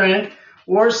Has a Drink.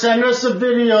 Or send us a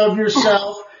video of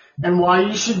yourself and why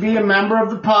you should be a member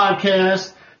of the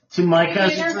podcast to Mike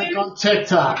Has a Drink on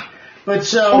TikTok. But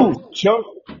so...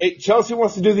 Chelsea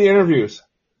wants to do the interviews.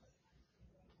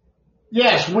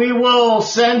 Yes, we will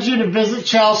send you to visit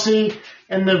Chelsea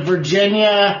in the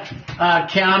Virginia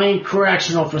County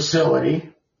Correctional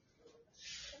Facility.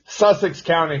 Sussex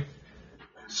County.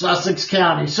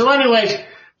 So anyways,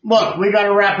 look, we got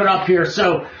to wrap it up here.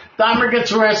 So Dahmer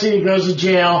gets arrested. He goes to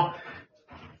jail.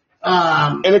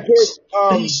 And of course,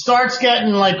 he starts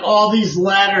getting like all these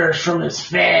letters from his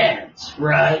fans,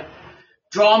 right?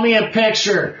 Draw me a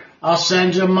picture. I'll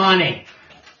send you money.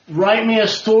 Write me a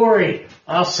story.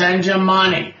 I'll send you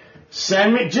money.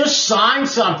 Just sign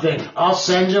something. I'll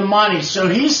send you money. So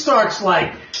he starts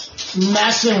like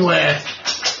messing with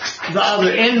the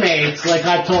other inmates, like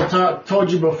I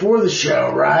told you before the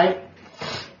show, right?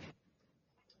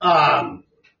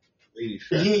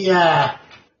 He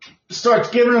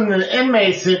starts giving them the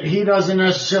inmates that he doesn't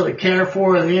necessarily care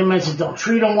for, and the inmates that don't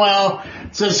treat him well.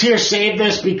 Says, here, save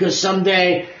this because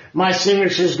someday my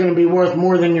signature is going to be worth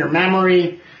more than your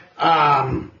memory.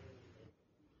 And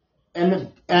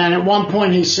at one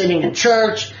point he's sitting in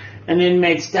church, an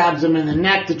inmate stabs him in the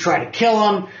neck to try to kill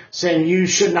him, saying, you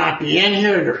should not be in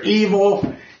here, you're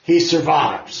evil. He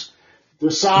survives.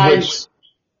 Besides,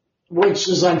 which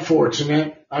is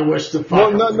unfortunate. I wish the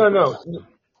fuck. No.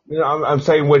 You know, I'm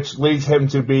saying which leads him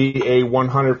to be a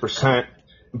 100%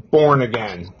 born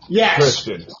again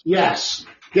Christian. Yes.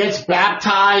 Gets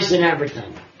baptized and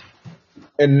everything.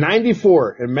 In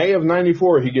May of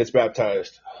 94, he gets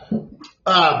baptized.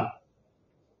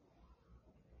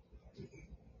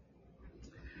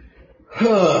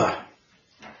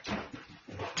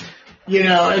 You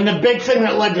know, and the big thing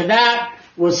that led to that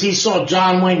was he saw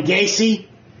John Wayne Gacy.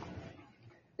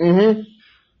 Mm-hmm.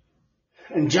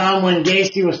 And John Wayne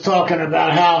Gacy was talking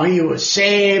about how he was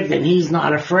saved and he's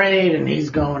not afraid and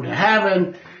he's going to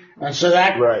heaven. And so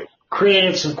that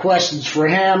created some questions for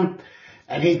him.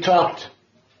 And he talked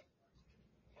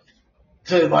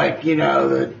to, like, you know,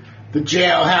 the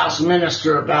jailhouse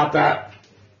minister about that.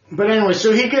 But anyway,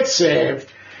 so he gets saved.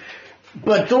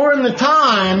 But during the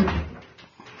time,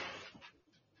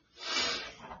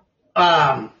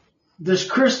 this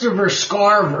Christopher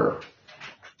Scarver,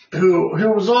 who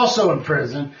was also in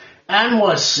prison and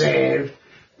was saved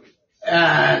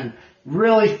and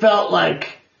really felt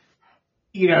like,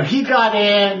 you know, he got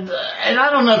in, and I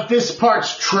don't know if this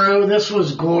part's true. This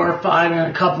was glorified in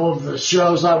a couple of the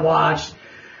shows I watched,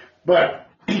 but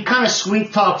he kind of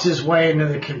sweet talks his way into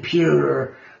the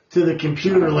computer to the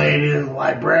computer lady and the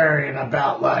librarian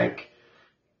about like,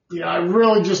 I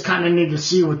really just kind of need to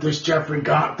see what this Jeffrey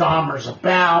Dahmer's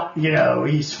about.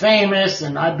 He's famous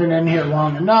and I've been in here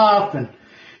long enough, and,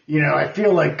 I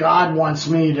feel like God wants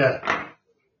me to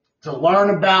learn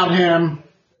about him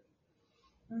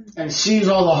and sees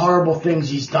all the horrible things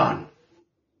he's done.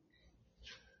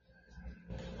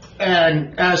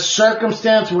 And as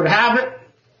circumstance would have it,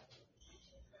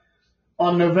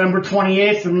 on November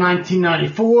 28th of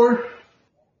 1994,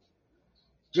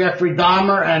 Jeffrey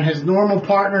Dahmer and his normal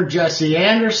partner, Jesse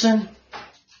Anderson,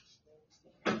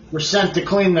 were sent to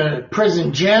clean the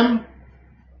prison gym.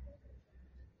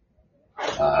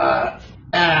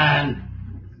 And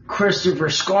Christopher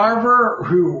Scarver,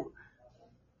 who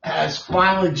has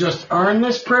finally just earned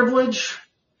this privilege,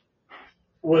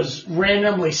 was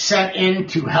randomly sent in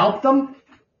to help them.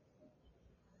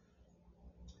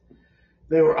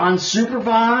 They were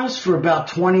unsupervised for about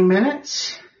 20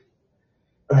 minutes.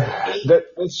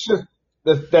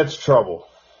 That's trouble.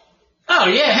 Oh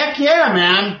yeah, heck yeah,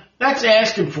 man. That's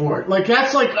asking for it.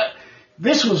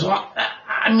 This was,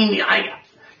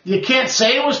 you can't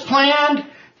say it was planned,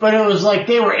 but it was like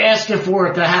they were asking for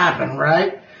it to happen,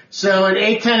 right? So at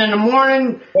 8:10 in the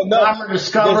morning, Dahmer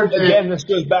discovered that. This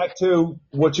goes back to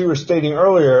what you were stating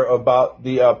earlier about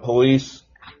the police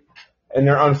and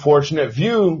their unfortunate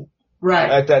view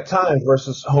at that time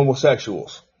versus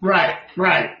homosexuals. Right.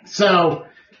 So,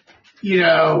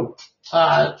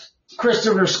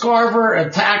 Christopher Scarver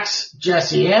attacks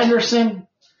Jesse Anderson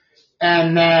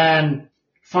and then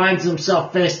finds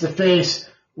himself face to face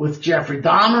with Jeffrey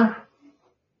Dahmer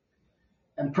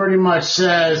and pretty much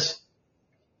says,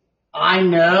 I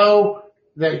know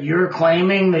that you're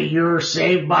claiming that you're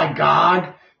saved by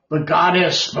God, but God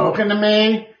has spoken to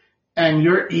me and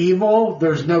you're evil.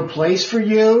 There's no place for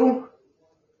you.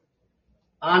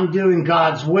 I'm doing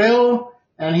God's will.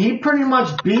 And he pretty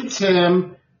much beats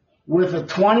him with a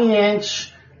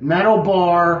 20-inch metal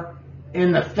bar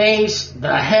in the face,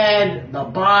 the head, the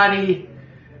body,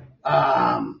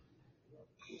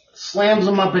 slams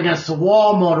him up against the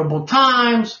wall multiple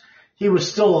times. He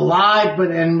was still alive, but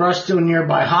then rushed to a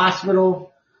nearby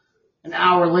hospital. An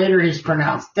hour later, he's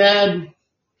pronounced dead.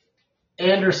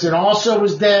 Anderson also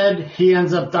was dead. He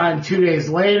ends up dying 2 days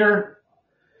later.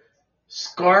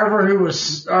 Scarver, who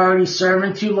was already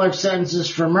serving 2 life sentences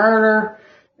for murder,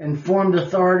 informed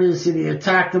authorities that he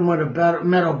attacked him with a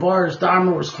metal bar as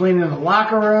Dahmer was cleaning the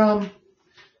locker room.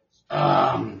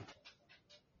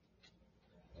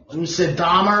 He said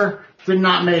Dahmer did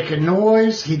not make a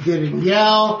noise. He didn't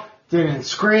yell, didn't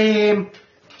scream,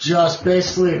 just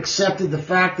basically accepted the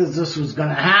fact that this was going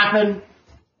to happen.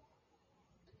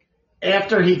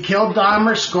 After he killed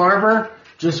Dahmer, Scarver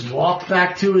just walked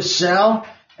back to his cell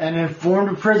and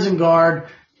informed a prison guard,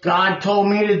 God told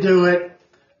me to do it.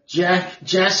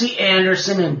 Jesse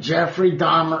Anderson and Jeffrey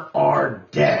Dahmer are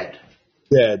dead.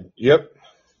 Dead. Yep.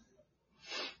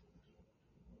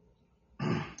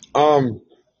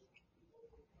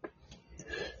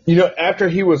 After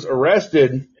he was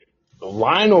arrested,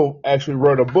 Lionel actually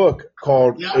wrote a book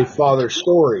called A Father's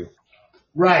Story.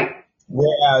 Right.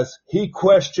 Whereas he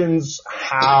questions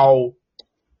how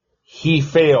he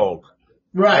failed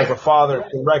as a father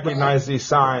to recognize these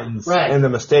signs and the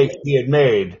mistakes he had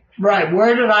made. Right.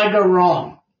 Where did I go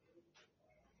wrong?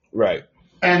 Right.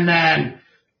 And then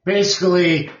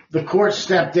basically the court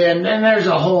stepped in, and there's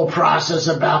a whole process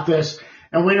about this,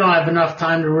 and we don't have enough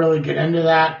time to really get into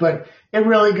that, but it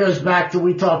really goes back to,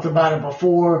 we talked about it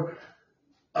before,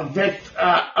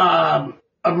 a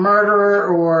murderer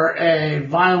or a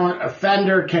violent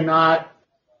offender cannot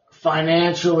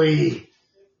financially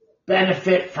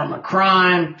benefit from a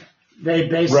crime. They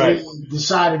basically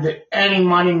decided that any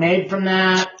money made from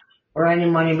that, or any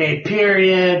money made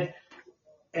period,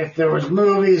 if there was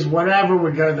movies, whatever,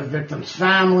 would go to the victims'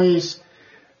 families.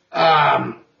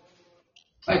 At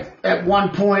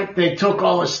one point, they took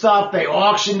all his stuff, they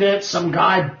auctioned it, some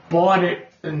guy bought it,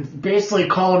 and basically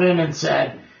called in and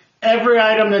said, every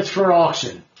item that's for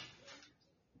auction,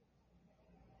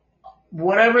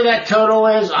 whatever that total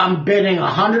is, I'm bidding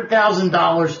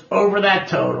 $100,000 over that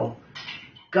total.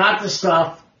 Got the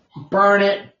stuff, burned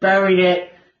it, buried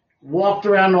it, walked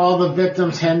around to all the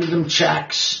victims, handed them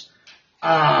checks.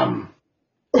 Then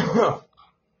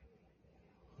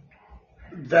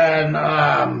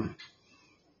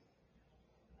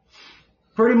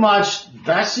pretty much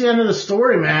that's the end of the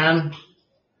story, man.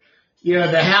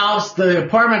 The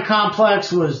apartment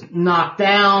complex was knocked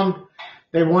down.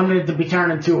 They wanted it to be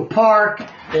turned into a park.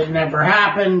 It never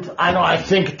happened. I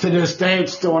think to this day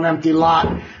it's still an empty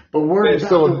lot, but we're about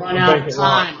to run out of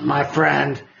time, my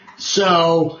friend.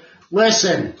 So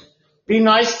listen, Be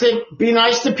nice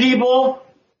to people.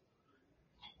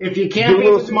 If you can't be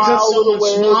the reason someone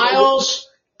smiles,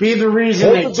 be the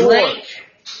reason they drink.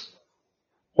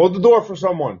 Hold the door for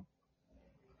someone.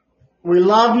 We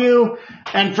love you,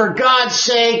 and for God's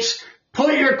sakes,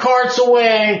 put your carts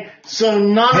away so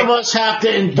none of us have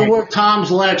to endure Tom's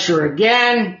lecture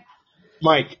again.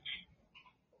 Mike,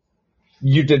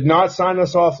 you did not sign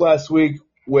us off last week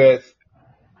with...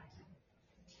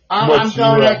 I'm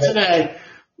doing that today.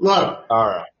 Look. All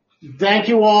right. Thank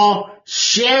you all.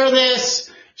 Share this.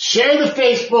 Share the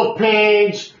Facebook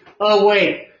page. Oh,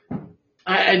 wait.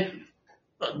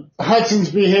 Hudson's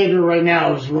behavior right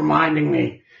now is reminding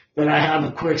me that I have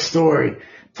a quick story.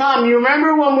 Tom, you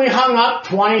remember when we hung up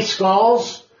 20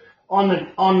 skulls on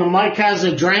the Mike Has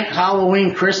a Drink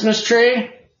Halloween Christmas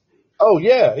tree? Oh,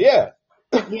 yeah.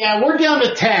 Yeah, we're down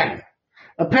to 10.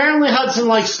 Apparently Hudson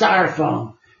likes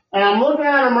styrofoam. And I'm looking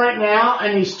at him right now,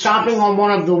 and he's chomping on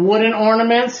one of the wooden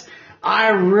ornaments. I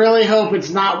really hope it's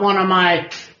not one of my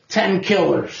 10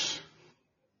 killers.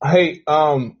 Hey,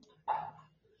 does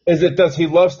he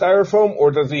love styrofoam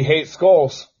or does he hate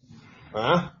skulls?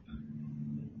 Huh?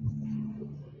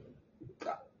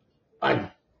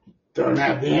 I don't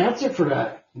have the answer for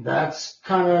that. That's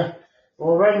kind of,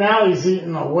 well, right now he's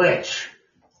eating a witch.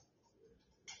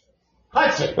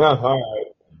 Hudson. Oh, all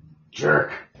right.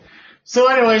 Jerk. So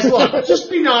anyways, look,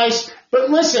 just be nice. But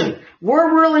listen,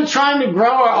 we're really trying to grow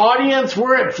our audience.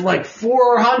 We're at like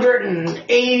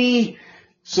 480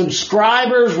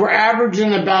 subscribers. We're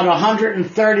averaging about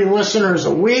 130 listeners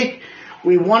a week.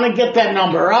 We want to get that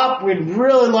number up. We'd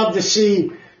really love to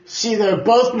see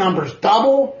both numbers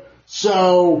double.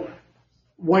 So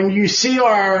when you see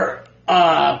our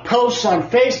posts on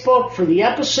Facebook for the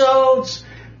episodes,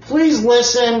 please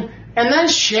listen and then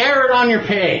share it on your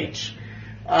page.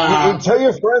 Tell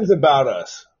your friends about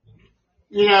us.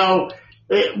 You know,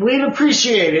 we'd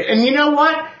appreciate it. And you know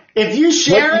what? If you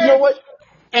share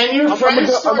and your friend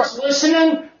starts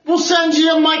listening, we'll send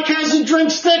you a Mike Has a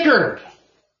Drink sticker.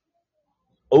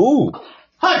 Ooh.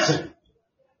 Hudson,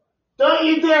 don't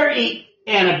you dare eat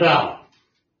Annabelle.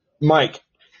 Mike,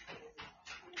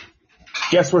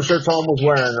 guess what shirt Tom was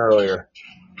wearing earlier?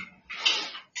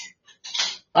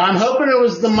 I'm hoping it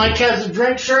was the Mike Has a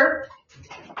Drink shirt.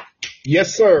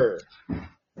 Yes, sir.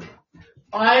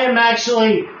 I am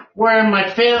actually wearing my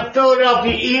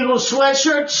Philadelphia Eagles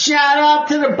sweatshirt. Shout out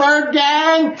to the Bird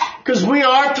Gang, because we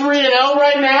are 3-0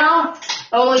 right now.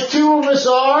 Only 2 of us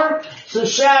are. So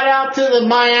shout out to the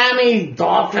Miami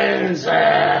Dolphins,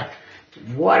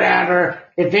 whatever.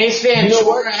 If Ace Van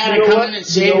Shore had to come in and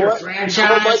save your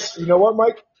franchise. You know what,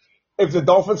 Mike? If the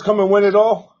Dolphins come and win it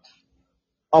all,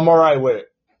 I'm all right with it.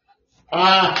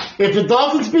 If the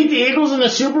Dolphins beat the Eagles in the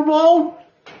Super Bowl,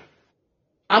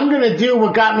 I'm going to do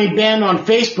what got me banned on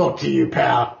Facebook to you,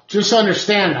 pal. Just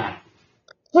understand that.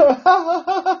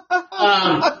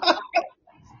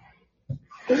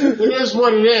 It is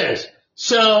what it is.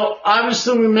 So,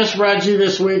 obviously we missed Reggie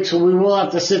this week, so we will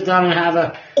have to sit down and have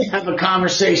a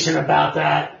conversation about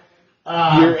that.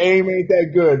 Your aim ain't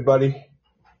that good, buddy.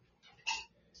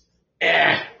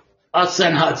 Yeah, I'll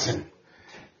send Hudson.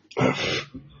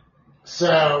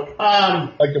 So,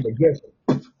 like a magician.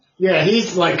 Yeah,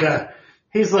 he's like a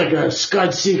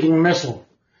scud-seeking missile.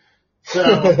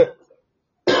 So,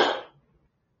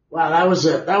 wow, that was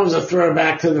a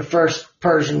throwback to the first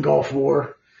Persian Gulf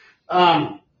War.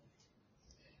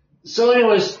 So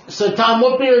anyways, Tom,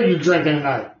 what beer are you drinking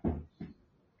tonight?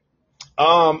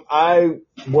 I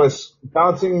was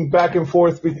bouncing back and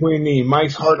forth between the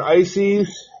Mike's Hard Ices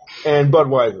and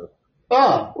Budweiser.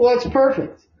 Oh, well, that's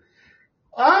perfect.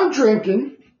 I'm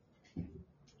drinking,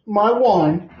 my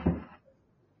wine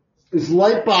is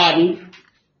light-bodied,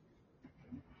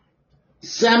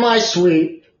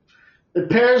 semi-sweet.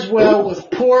 It pairs well with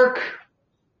pork,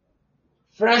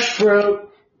 fresh fruit,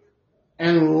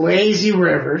 and lazy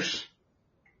rivers.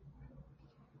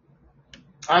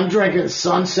 I'm drinking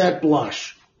Sunset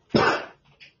Blush.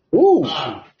 Ooh.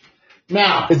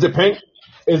 Now. Is it pink?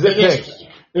 Is it pink?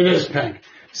 It is pink.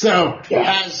 So,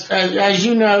 as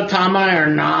you know, Tom and I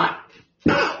are not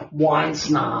wine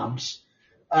snobs.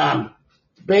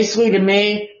 Basically, to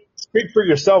me... Speak for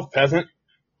yourself, peasant.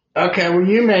 Okay, well,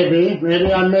 you may be.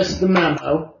 Maybe I missed the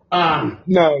memo. No.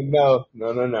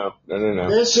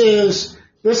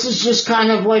 This is just kind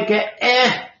of like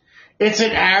it's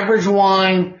an average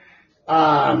wine.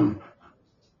 Obviously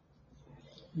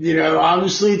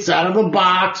it's out of the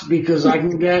box because I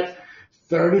can get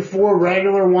 34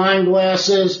 regular wine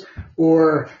glasses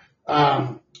or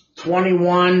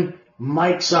 21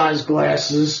 Mike-sized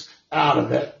glasses out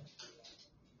of it.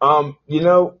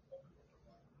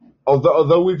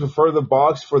 although we prefer the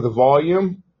box for the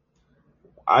volume,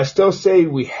 I still say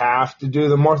we have to do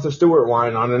the Martha Stewart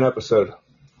wine on an episode.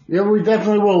 Yeah, we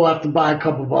definitely will. We'll have to buy a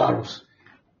couple bottles.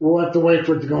 We'll have to wait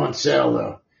for it to go on sale,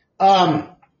 though.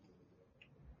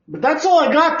 But that's all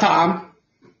I got, Tom.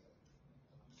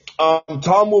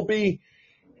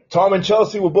 Tom and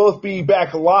Chelsea will both be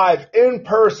back live in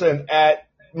person at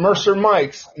Mercer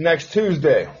Mike's next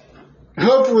Tuesday.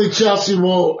 Hopefully Chelsea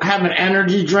will have an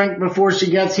energy drink before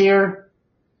she gets here.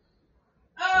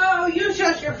 Oh, you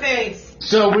shut your face.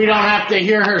 So we don't have to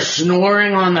hear her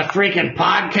snoring on the freaking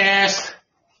podcast.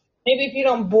 Maybe if you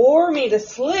don't bore me to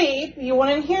sleep, you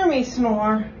wouldn't hear me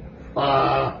snore.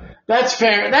 That's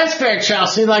fair. That's fair,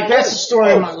 Chelsea. Like, that's the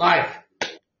story of my life.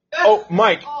 Oh,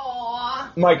 Mike.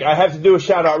 Aww. Mike, I have to do a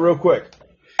shout out real quick.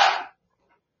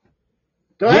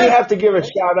 Go ahead. We have to give a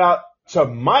shout out to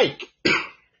Mike.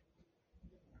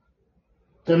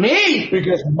 To me?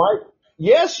 Because Mike,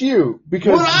 yes, you.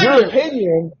 Because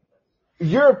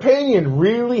your opinion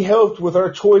really helped with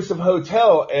our choice of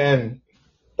hotel. And,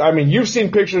 I mean, you've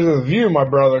seen pictures of the view, my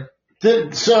brother.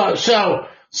 So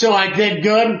I did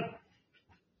good?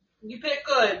 You picked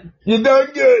good. You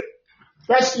done good.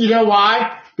 You know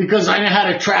why? Because I know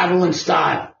how to travel in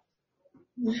style.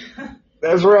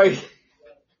 That's right.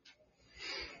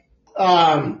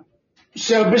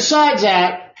 So besides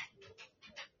that,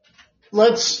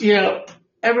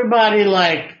 everybody,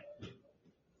 like,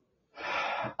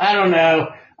 I don't know.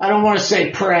 I don't want to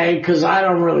say pray because I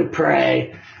don't really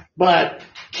pray, but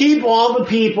keep all the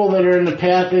people that are in the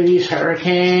path of these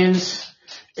hurricanes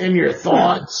in your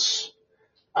thoughts.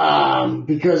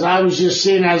 Because I was just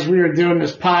seeing as we were doing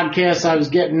this podcast, I was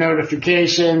getting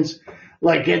notifications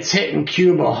like it's hitting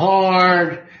Cuba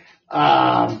hard.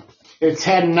 It's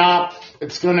heading up.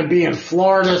 It's going to be in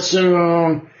Florida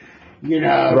soon.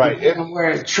 Right. Where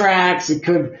it tracks, it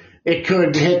could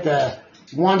hit the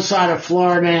one side of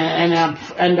Florida and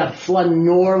end up flooding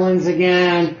New Orleans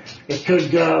again. It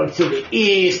could go to the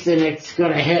east and it's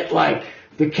going to hit like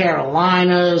the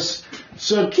Carolinas.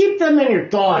 So keep them in your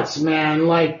thoughts, man.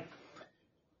 Like,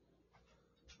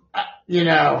 I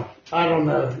don't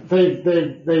know. They've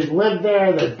lived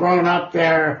there. They've grown up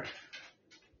there.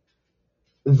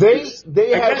 They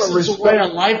I have guess a it's a way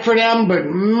of life for them, but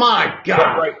my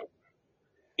God. Right.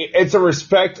 It's a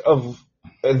respect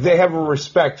they have a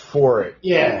respect for it.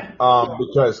 Yeah.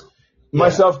 Because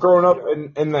myself growing up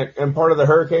in part of the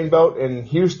hurricane belt in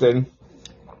Houston,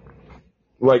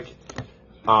 like,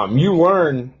 you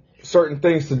learn certain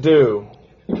things to do.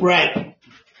 Right.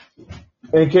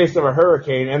 In case of a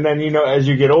hurricane. And then, as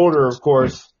you get older, of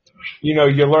course, you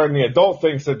learn the adult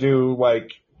things to do,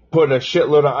 like put a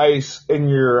shitload of ice in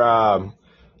your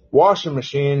washing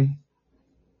machine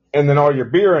and then all your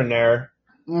beer in there.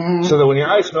 Mm-hmm. So that when your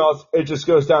ice melts, it just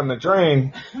goes down the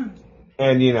drain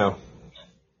and, you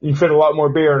fit a lot more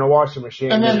beer in a washing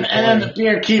machine. And then the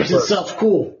beer keeps itself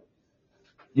cool.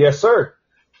 Yes, sir.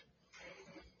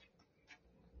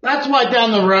 That's why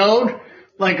down the road,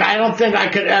 like, I don't think I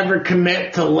could ever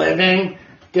commit to living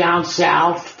down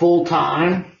south full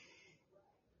time.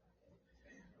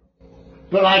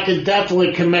 But I could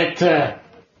definitely commit to.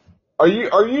 Are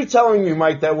you telling me,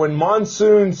 Mike, that when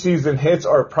monsoon season hits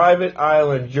our private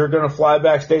island, you're going to fly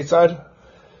back stateside?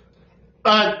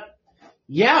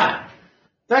 Yeah.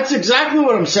 That's exactly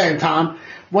what I'm saying, Tom.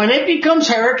 When it becomes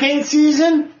hurricane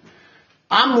season,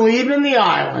 I'm leaving the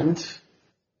island.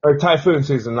 Or typhoon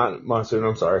season, not monsoon,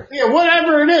 I'm sorry. Yeah,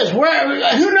 whatever it is.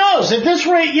 Who knows? At this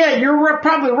rate, yeah, you're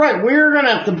probably right. We're going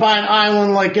to have to buy an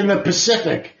island like in the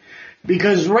Pacific.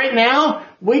 Because right now,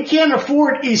 we can't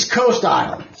afford East Coast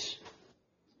islands.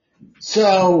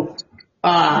 So,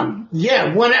 whatever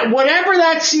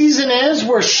that season is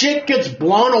where shit gets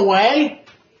blown away,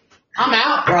 I'm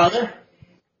out, brother.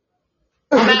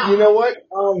 I'm out. You know what?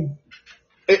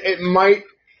 It might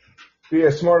be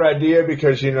a smart idea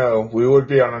because, we would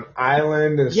be on an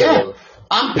island instead of...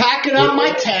 I'm packing up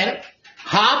my tent,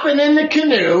 hopping in the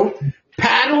canoe,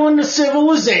 paddling to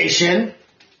civilization,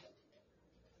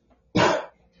 and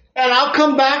I'll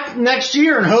come back next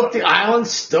year and hope the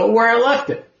island's still where I left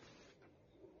it.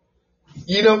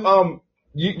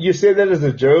 You say that as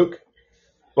a joke,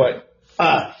 but...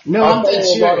 no, I'm dead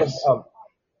serious.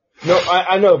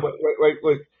 I know, but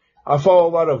like, I follow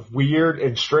a lot of weird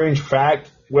and strange fact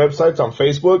websites on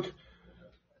Facebook.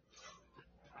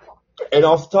 And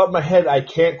off the top of my head, I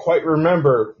can't quite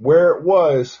remember where it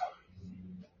was,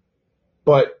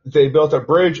 but they built a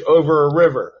bridge over a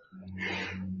river.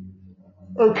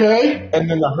 Okay. And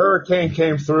then the hurricane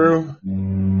came through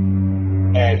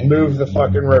and moved the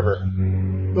fucking river.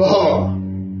 Oh.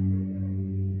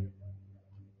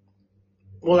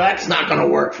 Well, that's not going to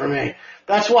work for me.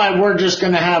 That's why we're just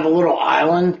going to have a little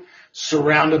island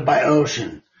surrounded by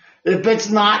ocean. If it's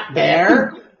not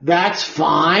there, that's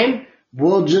fine.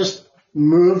 We'll just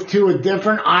move to a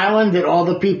different island that all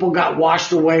the people got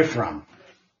washed away from.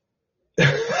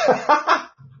 I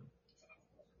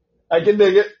can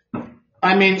dig it.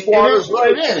 I mean, it is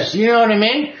what it is. You know what I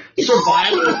mean?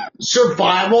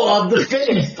 Survival of the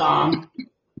fittest, Tom.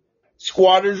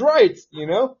 Squatters' rights, you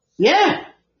know? Yeah,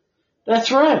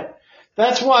 that's right.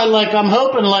 That's why, like, I'm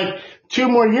hoping, like, 2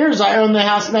 more years I own the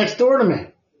house next door to me.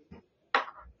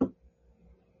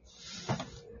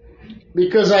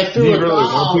 Because I threw a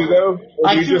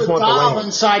doll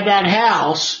inside that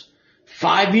house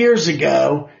 5 years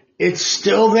ago. It's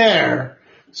still there.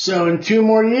 So in 2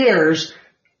 more years,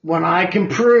 when I can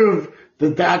prove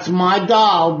that that's my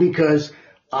doll because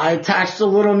I attached a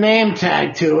little name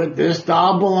tag to it, this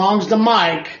doll belongs to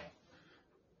Mike,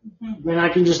 then I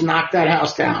can just knock that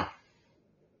house down.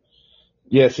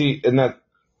 Yeah, see, and that...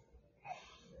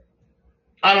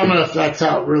 I don't know if that's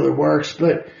how it really works,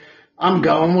 but I'm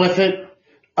going with it.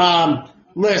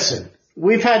 Listen,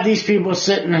 we've had these people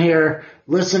sitting here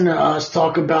listening to us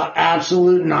talk about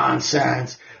absolute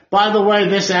nonsense. By the way,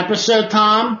 this episode,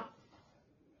 Tom,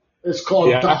 is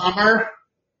called Dahmer.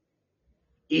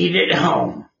 Eat it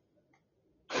home.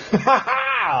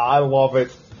 I love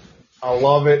it. I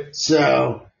love it.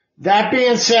 So, that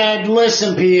being said,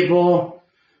 listen, people,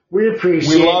 we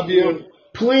appreciate We love you.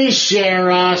 Please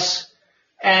share us.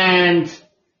 And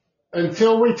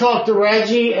until we talk to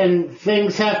Reggie and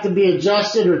things have to be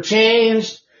adjusted or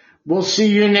changed, we'll see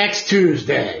you next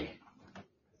Tuesday.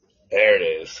 There it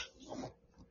is.